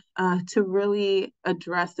doing to really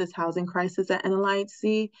address this housing crisis at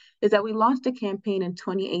NLIHC is that we launched a campaign in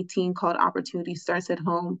 2018 called Opportunity Starts at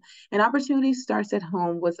Home. And Opportunity Starts at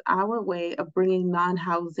Home was our way of bringing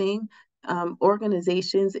non-housing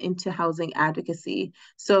organizations into housing advocacy.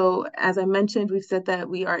 So as I mentioned, we've said that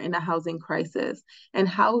we are in a housing crisis, and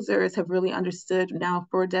housers have really understood now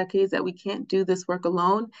for decades that we can't do this work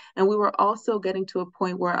alone. And we were also getting to a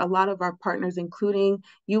point where a lot of our partners, including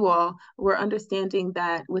you all, were understanding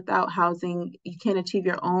that without housing, you can't achieve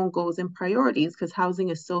your own goals and priorities because housing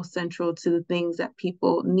is so central to the things that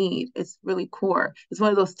people need. It's really core. It's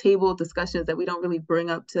one of those table discussions that we don't really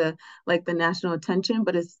bring up to the national attention,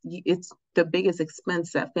 but it's the biggest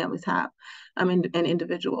expense that families have and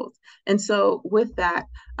individuals. And so with that,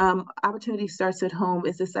 Opportunity Starts at Home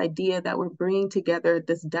is this idea that we're bringing together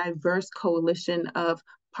this diverse coalition of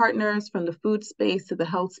partners from the food space to the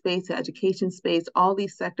health space to education space, all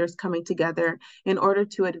these sectors coming together in order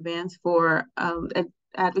to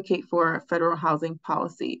advocate for federal housing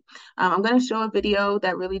policy. I'm going to show a video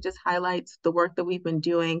that really just highlights the work that we've been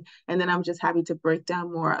doing, and then I'm just happy to break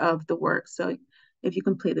down more of the work. So if you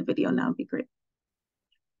can play the video now, it'd be great.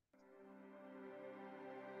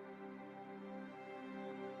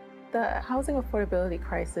 The housing affordability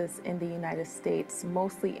crisis in the United States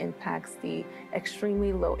mostly impacts the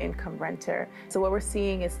extremely low-income renter. So what we're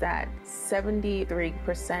seeing is that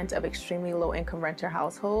 73% of extremely low-income renter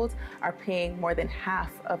households are paying more than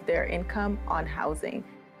half of their income on housing.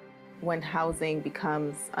 When housing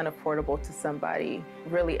becomes unaffordable to somebody,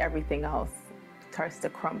 really everything else starts to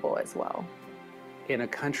crumble as well. In a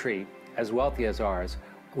country as wealthy as ours,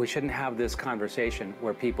 we shouldn't have this conversation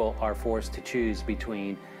where people are forced to choose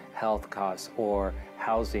between health costs or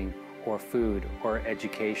housing or food or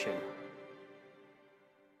education.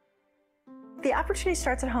 The Opportunity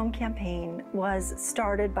Starts at Home campaign was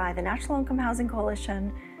started by the National Income Housing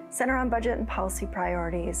Coalition, Center on Budget and Policy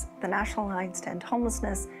Priorities, the National Alliance to End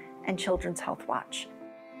Homelessness, and Children's Health Watch.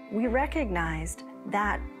 We recognized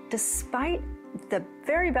that despite the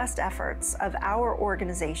very best efforts of our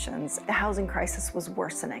organizations, the housing crisis was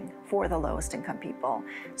worsening for the lowest income people.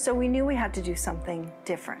 So we knew we had to do something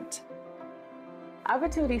different.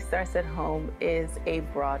 Opportunity Starts at Home is a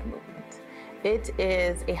broad movement. It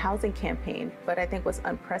is a housing campaign, but I think what's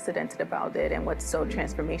unprecedented about it and what's so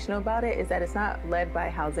transformational about it is that it's not led by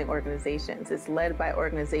housing organizations. It's led by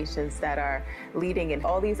organizations that are leading in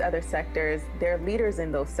all these other sectors. They're leaders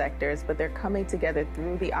in those sectors, but they're coming together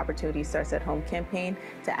through the Opportunity Starts at Home campaign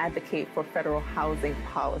to advocate for federal housing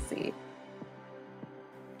policy.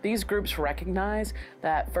 These groups recognize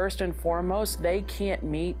that first and foremost, they can't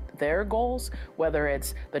meet their goals, whether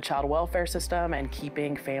it's the child welfare system and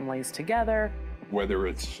keeping families together, whether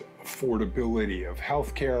it's affordability of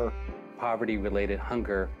healthcare, poverty-related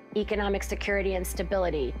hunger, economic security and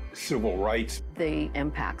stability, civil rights, the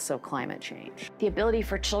impacts of climate change, the ability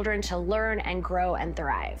for children to learn and grow and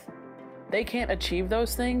thrive. They can't achieve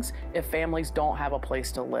those things if families don't have a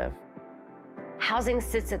place to live. Housing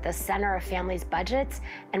sits at the center of families' budgets,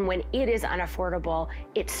 and when it is unaffordable,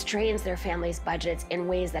 it strains their families' budgets in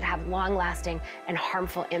ways that have long-lasting and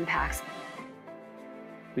harmful impacts.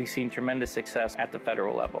 We've seen tremendous success at the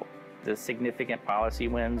federal level. The significant policy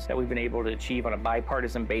wins that we've been able to achieve on a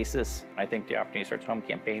bipartisan basis, I think the Opportunity Starts Home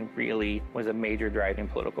campaign really was a major driving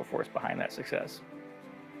political force behind that success.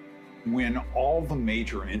 When all the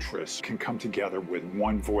major interests can come together with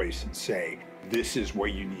one voice and say, this is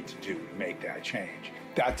what you need to do to make that change,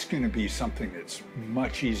 that's going to be something that's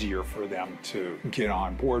much easier for them to get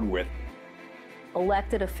on board with.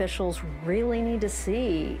 Elected officials really need to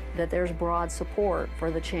see that there's broad support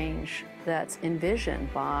for the change that's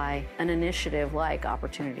envisioned by an initiative like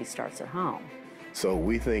Opportunity Starts at Home. So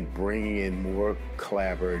we think bringing in more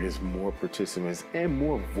collaborators, more participants, and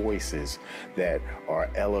more voices that are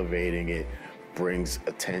elevating it brings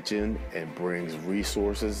attention and brings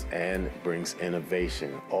resources and brings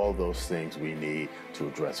innovation, all those things we need to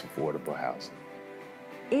address affordable housing.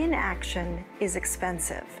 Inaction is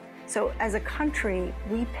expensive. So as a country,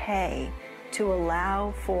 we pay to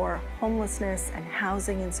allow for homelessness and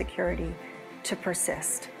housing insecurity to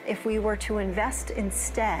persist. If we were to invest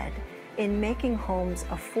instead in making homes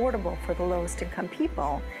affordable for the lowest income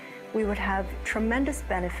people, we would have tremendous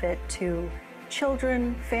benefit to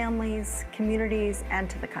children, families, communities, and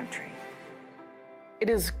to the country. It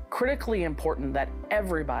is critically important that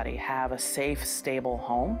everybody have a safe, stable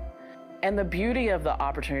home. And the beauty of the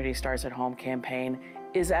Opportunity Starts at Home campaign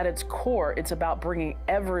is at its core, it's about bringing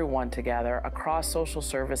everyone together across social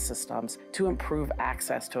service systems to improve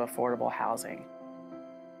access to affordable housing.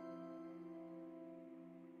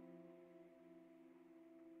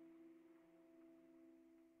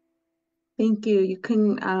 Thank you. You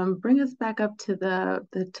can bring us back up to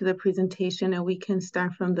the presentation, and we can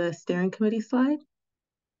start from the steering committee slide.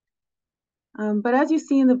 But as you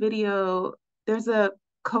see in the video, there's a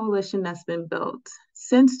coalition that's been built.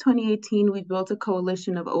 Since 2018, we built a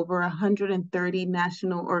coalition of over 130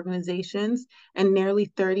 national organizations and nearly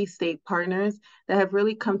 30 state partners that have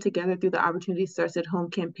really come together through the Opportunity Starts at Home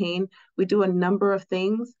campaign. We do a number of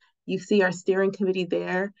things. You see our steering committee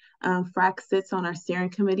there. FRAC sits on our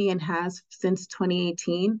steering committee and has since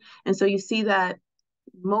 2018. And so you see that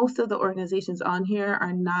most of the organizations on here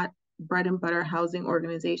are not bread and butter housing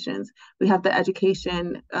organizations. We have the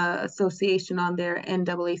Education Association on there,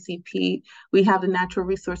 NAACP. We have the Natural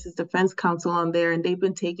Resources Defense Council on there, and they've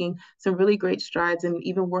been taking some really great strides and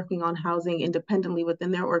even working on housing independently within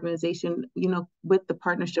their organization, you know, with the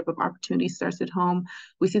partnership of Opportunity Starts at Home.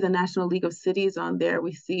 We see the National League of Cities on there.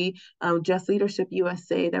 We see Just Leadership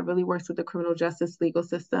USA that really works with the criminal justice legal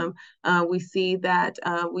system. We see that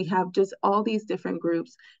we have just all these different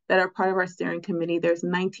groups that are part of our steering committee. There's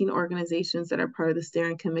 19 organizations that are part of the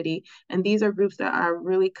steering committee. And these are groups that are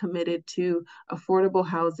really committed to affordable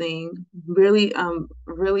housing, really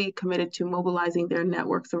committed to mobilizing their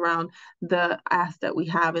networks around the ask that we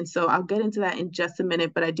have. And so I'll get into that in just a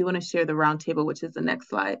minute, but I do want to share the roundtable, which is the next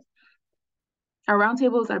slide. Our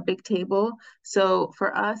roundtable is our big table. So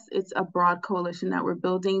for us, it's a broad coalition that we're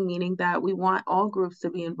building, meaning that we want all groups to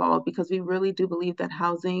be involved because we really do believe that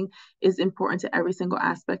housing is important to every single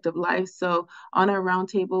aspect of life. So on our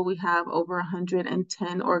roundtable, we have over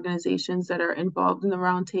 110 organizations that are involved in the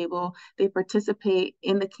roundtable. They participate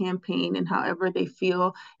in the campaign and however they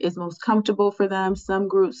feel is most comfortable for them. Some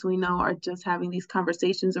groups we know are just having these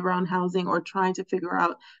conversations around housing or trying to figure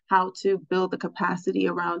out how to build the capacity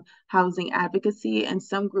around housing advocacy. And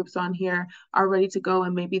some groups on here are ready to go,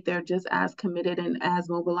 and maybe they're just as committed and as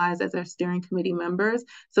mobilized as our steering committee members.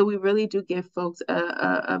 So we really do give folks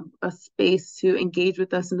a space to engage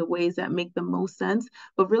with us in the ways that make the most sense.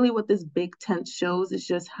 But really what this big tent shows is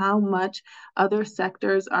just how much other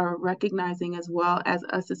sectors are recognizing, as well as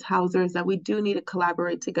us as housers, that we do need to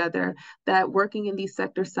collaborate together, that working in these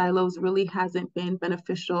sector silos really hasn't been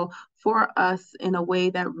beneficial for us in a way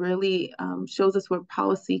that really shows us where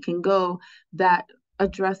policy can go that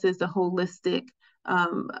addresses the holistic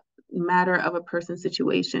matter of a person's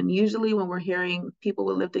situation. Usually when we're hearing people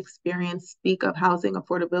with lived experience speak of housing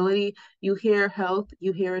affordability, you hear health,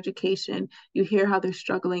 you hear education, you hear how they're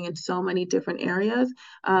struggling in so many different areas.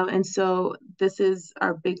 And so this is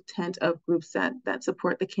our big tent of groups that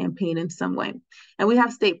support the campaign in some way. And we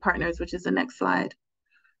have state partners, which is the next slide.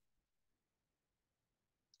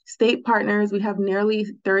 State partners, we have nearly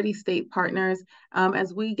 30 state partners.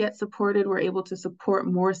 As we get supported, we're able to support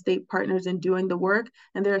more state partners in doing the work,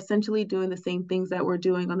 and they're essentially doing the same things that we're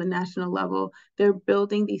doing on the national level. They're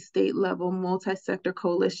building these state-level multi-sector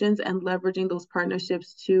coalitions and leveraging those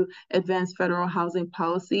partnerships to advance federal housing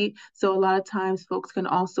policy. So a lot of times folks can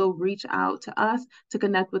also reach out to us to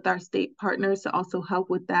connect with our state partners to also help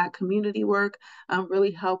with that community work,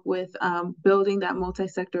 really help with building that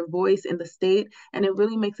multi-sector voice in the state. And it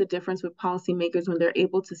really makes a difference with policymakers when they're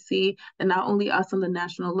able to see that not only us on the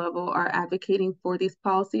national level are advocating for these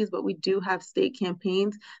policies, but we do have state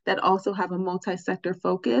campaigns that also have a multi-sector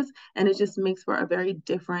focus. And it just makes for a very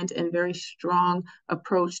different and very strong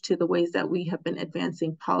approach to the ways that we have been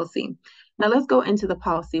advancing policy. Now let's go into the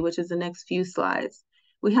policy, which is the next few slides.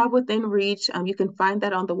 We have Within Reach. You can find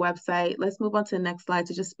that on the website. Let's move on to the next slide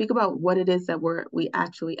to just speak about what it is that we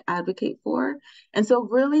actually advocate for. And so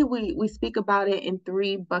really we speak about it in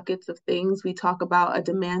three buckets of things. We talk about a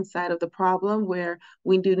demand side of the problem where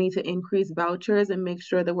we do need to increase vouchers and make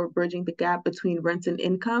sure that we're bridging the gap between rents and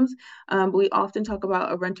incomes. We often talk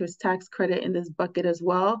about a renter's tax credit in this bucket as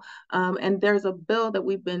well. And there's a bill that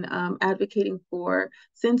we've been advocating for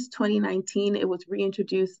since 2019. It was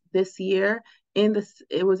reintroduced this year.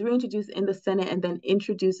 It was reintroduced in the Senate and then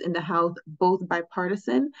introduced in the House, both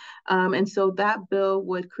bipartisan. And so that bill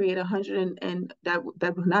would create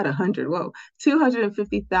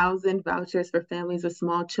 250,000 vouchers for families with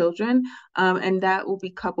small children. And that will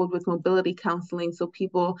be coupled with mobility counseling so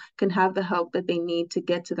people can have the help that they need to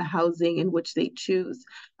get to the housing in which they choose.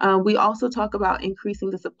 We also talk about increasing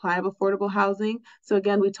the supply of affordable housing. So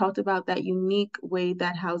again, we talked about that unique way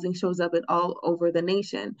that housing shows up all over the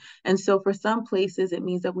nation. And so for some some places, it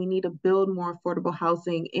means that we need to build more affordable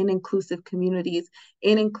housing in inclusive communities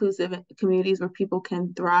where people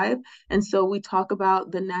can thrive. And so we talk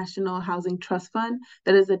about the National Housing Trust Fund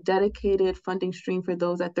that is a dedicated funding stream for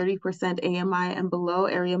those at 30% AMI and below,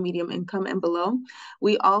 area medium income and below.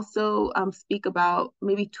 We also speak about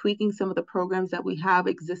maybe tweaking some of the programs that we have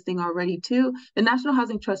existing already too. The National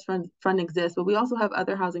Housing Trust Fund exists, but we also have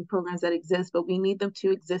other housing programs that exist, but we need them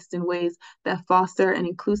to exist in ways that foster an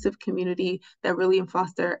inclusive community, that really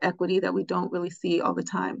foster equity that we don't really see all the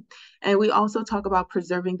time. And we also talk about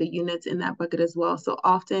preserving the units in that bucket as well. So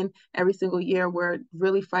often, every single year, we're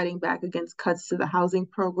really fighting back against cuts to the housing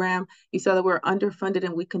program. You saw that we're underfunded,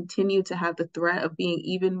 and we continue to have the threat of being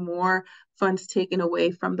even more funds taken away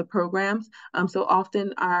from the programs. So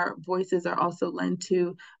often our voices are also lent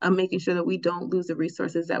to making sure that we don't lose the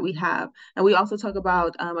resources that we have. And we also talk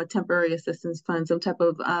about a temporary assistance fund, some type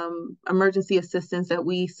of emergency assistance that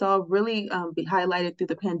we saw really be highlighted through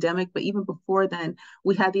the pandemic. But even before then,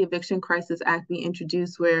 we had the Eviction Crisis Act be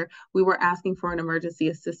introduced, where we were asking for an emergency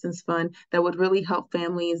assistance fund that would really help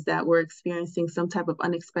families that were experiencing some type of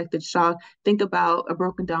unexpected shock. Think about a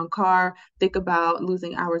broken down car, think about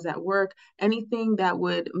losing hours at work, anything that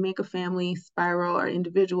would make a family spiral or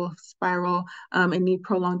individual spiral and need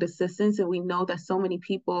prolonged assistance. And we know that so many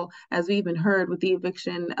people, as we even heard with the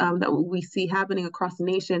eviction that we see happening across the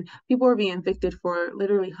nation, people are being evicted for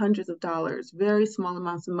literally hundreds of dollars, very small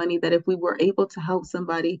amounts of money, that if we were able to help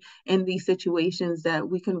somebody in these situations, that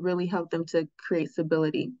we can really help them to create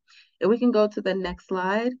stability. If we can go to the next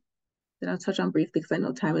slide. That I'll touch on briefly because I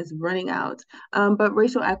know time is running out. But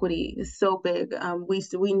racial equity is so big.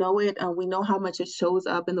 We know it. We know how much it shows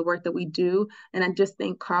up in the work that we do. And I just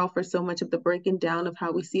thank Carl for so much of the breaking down of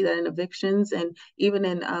how we see that in evictions. And even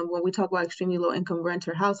in when we talk about extremely low income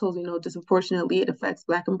renter households, we know disproportionately it affects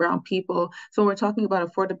Black and Brown people. So when we're talking about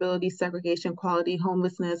affordability, segregation, quality,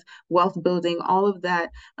 homelessness, wealth building, all of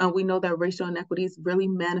that, we know that racial inequities really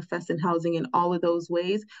manifest in housing in all of those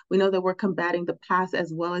ways. We know that we're combating the past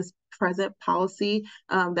as well as present policy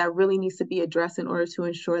that really needs to be addressed in order to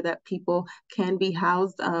ensure that people can be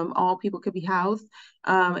housed, all people could be housed,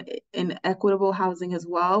 in equitable housing as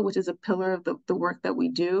well, which is a pillar of the work that we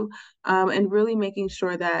do, and really making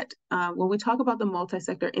sure that when we talk about the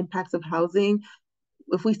multi-sector impacts of housing,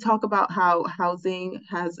 if we talk about how housing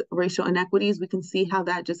has racial inequities, we can see how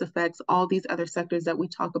that just affects all these other sectors that we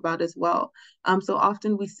talk about as well. So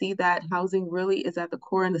often we see that housing really is at the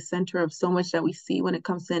core and the center of so much that we see when it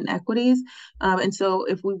comes to inequities. And so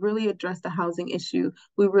if we really address the housing issue,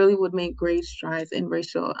 we really would make great strides in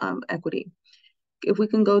racial equity. If we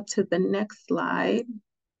can go to the next slide.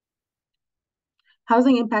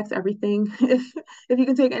 Housing impacts everything. If you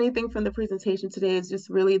can take anything from the presentation today, it's just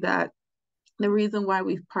really that the reason why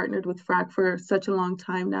we've partnered with FRAC for such a long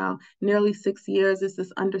time now, nearly 6 years, is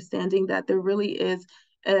this understanding that there really is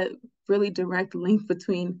a really direct link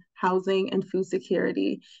between housing and food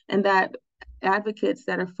security, and that advocates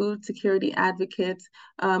that are food security advocates,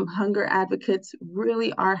 hunger advocates,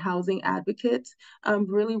 really are housing advocates,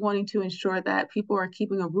 really wanting to ensure that people are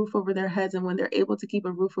keeping a roof over their heads. And when they're able to keep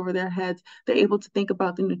a roof over their heads, they're able to think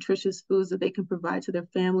about the nutritious foods that they can provide to their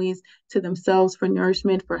families, to themselves, for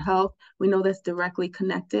nourishment, for health. We know that's directly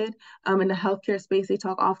connected. In the healthcare space, they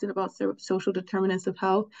talk often about social determinants of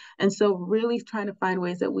health. And so really trying to find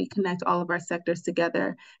ways that we connect all of our sectors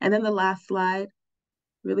together. And then the last slide,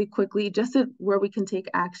 really quickly, just where we can take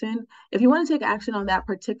action. If you want to take action on that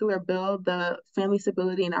particular bill, the Family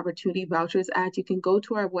Stability and Opportunity Vouchers Act, you can go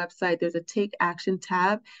to our website. There's a Take Action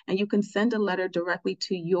tab, and you can send a letter directly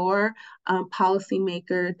to your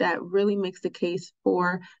policymaker that really makes the case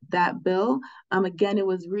for that bill. Again, it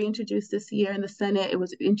was reintroduced this year in the Senate. It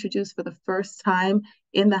was introduced for the first time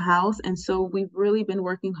in the House. And so we've really been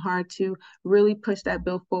working hard to really push that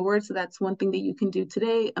bill forward. So that's one thing that you can do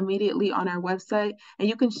today immediately on our website. And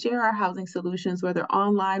you can share our housing solutions, whether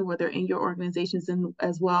online, whether in your organizations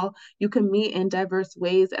as well. You can meet in diverse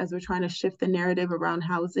ways as we're trying to shift the narrative around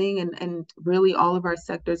housing and really all of our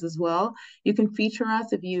sectors as well. You can feature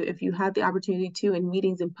us if you had the opportunity to in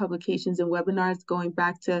meetings and publications and webinars, going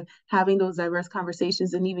back to having those diverse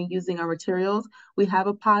conversations and even using our materials. We have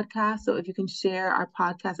a podcast, so if you can share our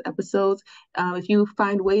podcast episodes, if you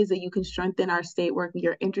find ways that you can strengthen our state work and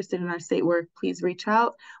you're interested in our state work, please reach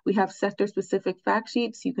out. We have sector-specific fact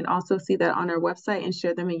sheets. You can also see that on our website and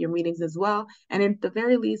share them in your meetings as well. And at the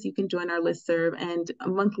very least, you can join our listserv. And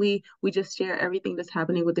monthly, we just share everything that's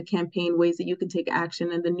happening with the campaign, ways that you can take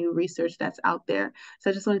action, and the new research that's out there. So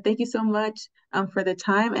I just want to thank you so much for the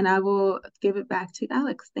time, and I will give it back to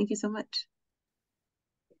Alex. Thank you so much.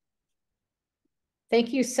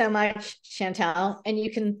 Thank you so much, Chantelle. And you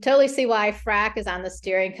can totally see why FRAC is on the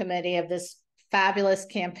steering committee of this fabulous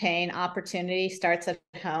campaign. Opportunity starts at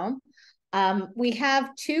home. We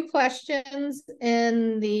have 2 questions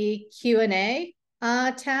in the Q&A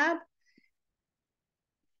tab.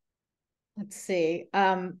 Let's see.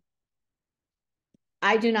 I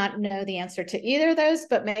do not know the answer to either of those,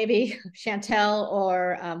 but maybe Chantelle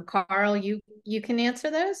or Carl, you can answer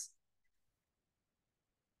those.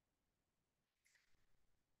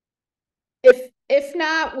 If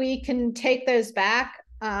not, we can take those back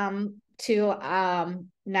to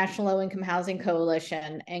National Low Income Housing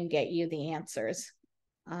Coalition and get you the answers.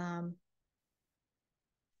 I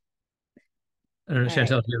don't know,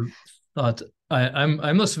 Chantelle, right. Your thought.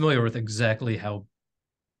 I'm less familiar with exactly how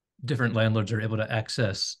different landlords are able to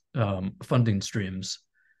access funding streams.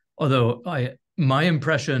 Although my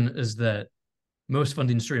impression is that most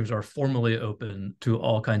funding streams are formally open to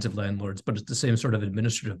all kinds of landlords, but it's the same sort of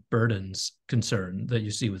administrative burdens concern that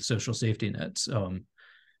you see with social safety nets.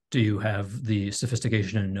 Do you have the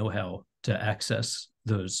sophistication and know-how to access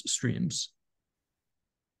those streams?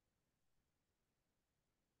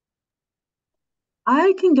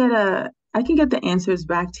 I can get the answers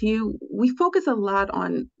back to you. We focus a lot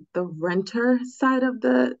on the renter side of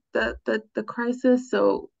the crisis.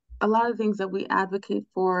 So a lot of things that we advocate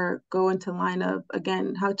for go into line of,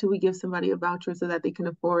 again, how do we give somebody a voucher so that they can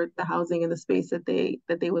afford the housing and the space that they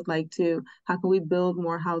would like to? How can we build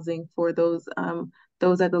more housing for those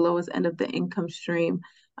at the lowest end of the income stream?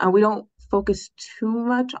 We don't focus too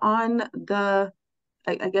much on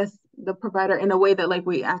I guess the provider in a way that like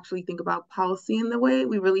we actually think about policy in the way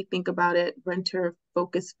we really think about it renter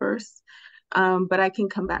focus first. But I can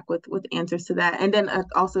come back with answers to that. And then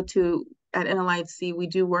also at NLIHC, we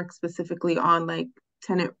do work specifically on like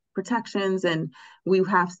tenant protections, and we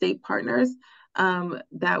have state partners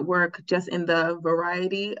that work just in the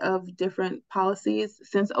variety of different policies.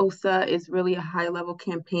 Since OSA is really a high level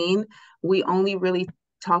campaign, we only really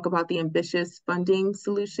talk about the ambitious funding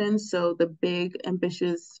solutions. So the big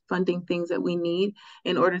ambitious funding things that we need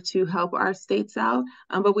in order to help our states out.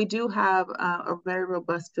 But we do have a very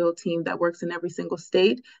robust field team that works in every single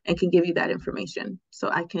state and can give you that information.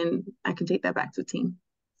 So I can take that back to the team.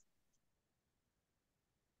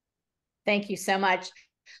 Thank you so much.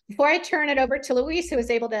 Before I turn it over to Luis, who was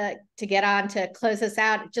able to get on to close us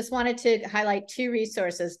out, just wanted to highlight 2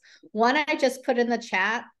 resources. One I just put in the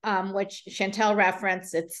chat, which Chantelle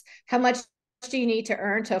referenced. It's how much do you need to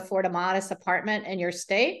earn to afford a modest apartment in your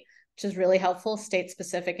state, which is really helpful,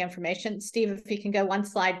 state-specific information. Steve, if you can go 1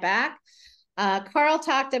 slide back. Carl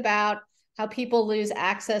talked about how people lose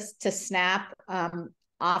access to SNAP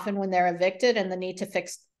often when they're evicted and the need to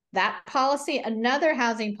fix that policy. Another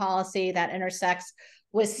housing policy that intersects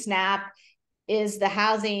with SNAP is the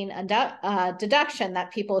housing deduction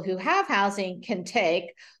that people who have housing can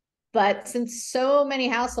take. But since so many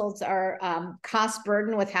households are cost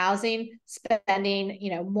burdened with housing, spending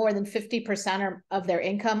more than 50% of their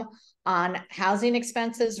income on housing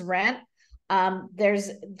expenses, rent, there's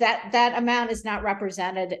that amount is not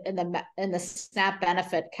represented in the SNAP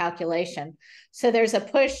benefit calculation. So there's a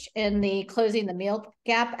push in the Closing the Meal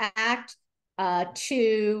Gap Act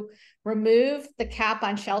to remove the cap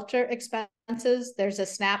on shelter expenses. There's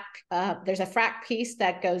a FRAC piece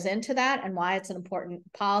that goes into that and why it's an important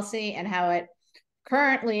policy and how it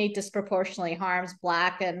currently disproportionately harms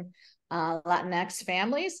Black and Latinx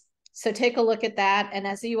families. So take a look at that. And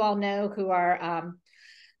as you all know, who are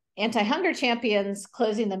anti-hunger champions,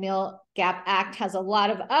 Closing the Meal Gap Act has a lot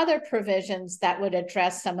of other provisions that would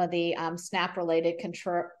address some of the SNAP-related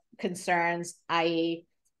concerns, i.e.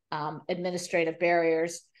 administrative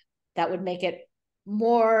barriers that would make it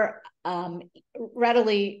more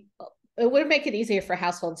readily, it would make it easier for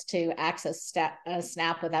households to access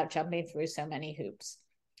SNAP without jumping through so many hoops.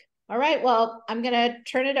 All right, well, I'm gonna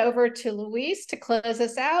turn it over to Luis to close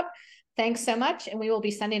us out. Thanks so much, and we will be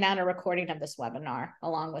sending out a recording of this webinar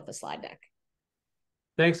along with the slide deck.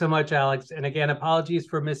 Thanks so much, Alex. And again, apologies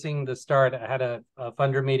for missing the start. I had a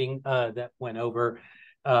funder meeting that went over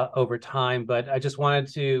time, but I just wanted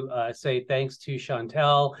to say thanks to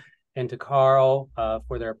Chantelle and to Carl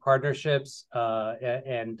for their partnerships,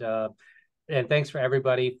 and thanks for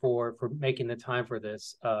everybody for making the time for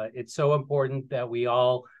this. It's so important that we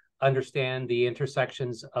all understand the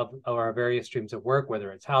intersections of our various streams of work,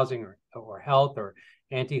 whether it's housing or health or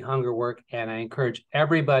anti-hunger work. And I encourage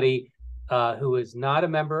everybody who is not a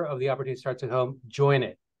member of the Opportunity Starts at Home, join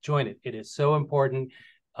it. It is so important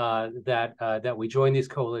that we join these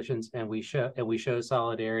coalitions and we show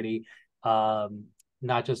solidarity.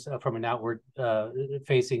 not just from an outward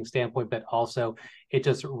facing standpoint, but also it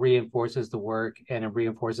just reinforces the work and it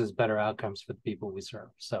reinforces better outcomes for the people we serve.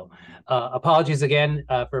 So apologies again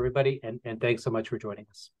for everybody, and thanks so much for joining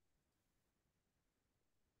us.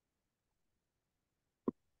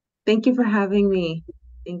 Thank you for having me.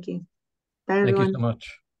 Thank you. Bye, everyone. Thank you so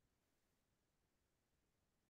much.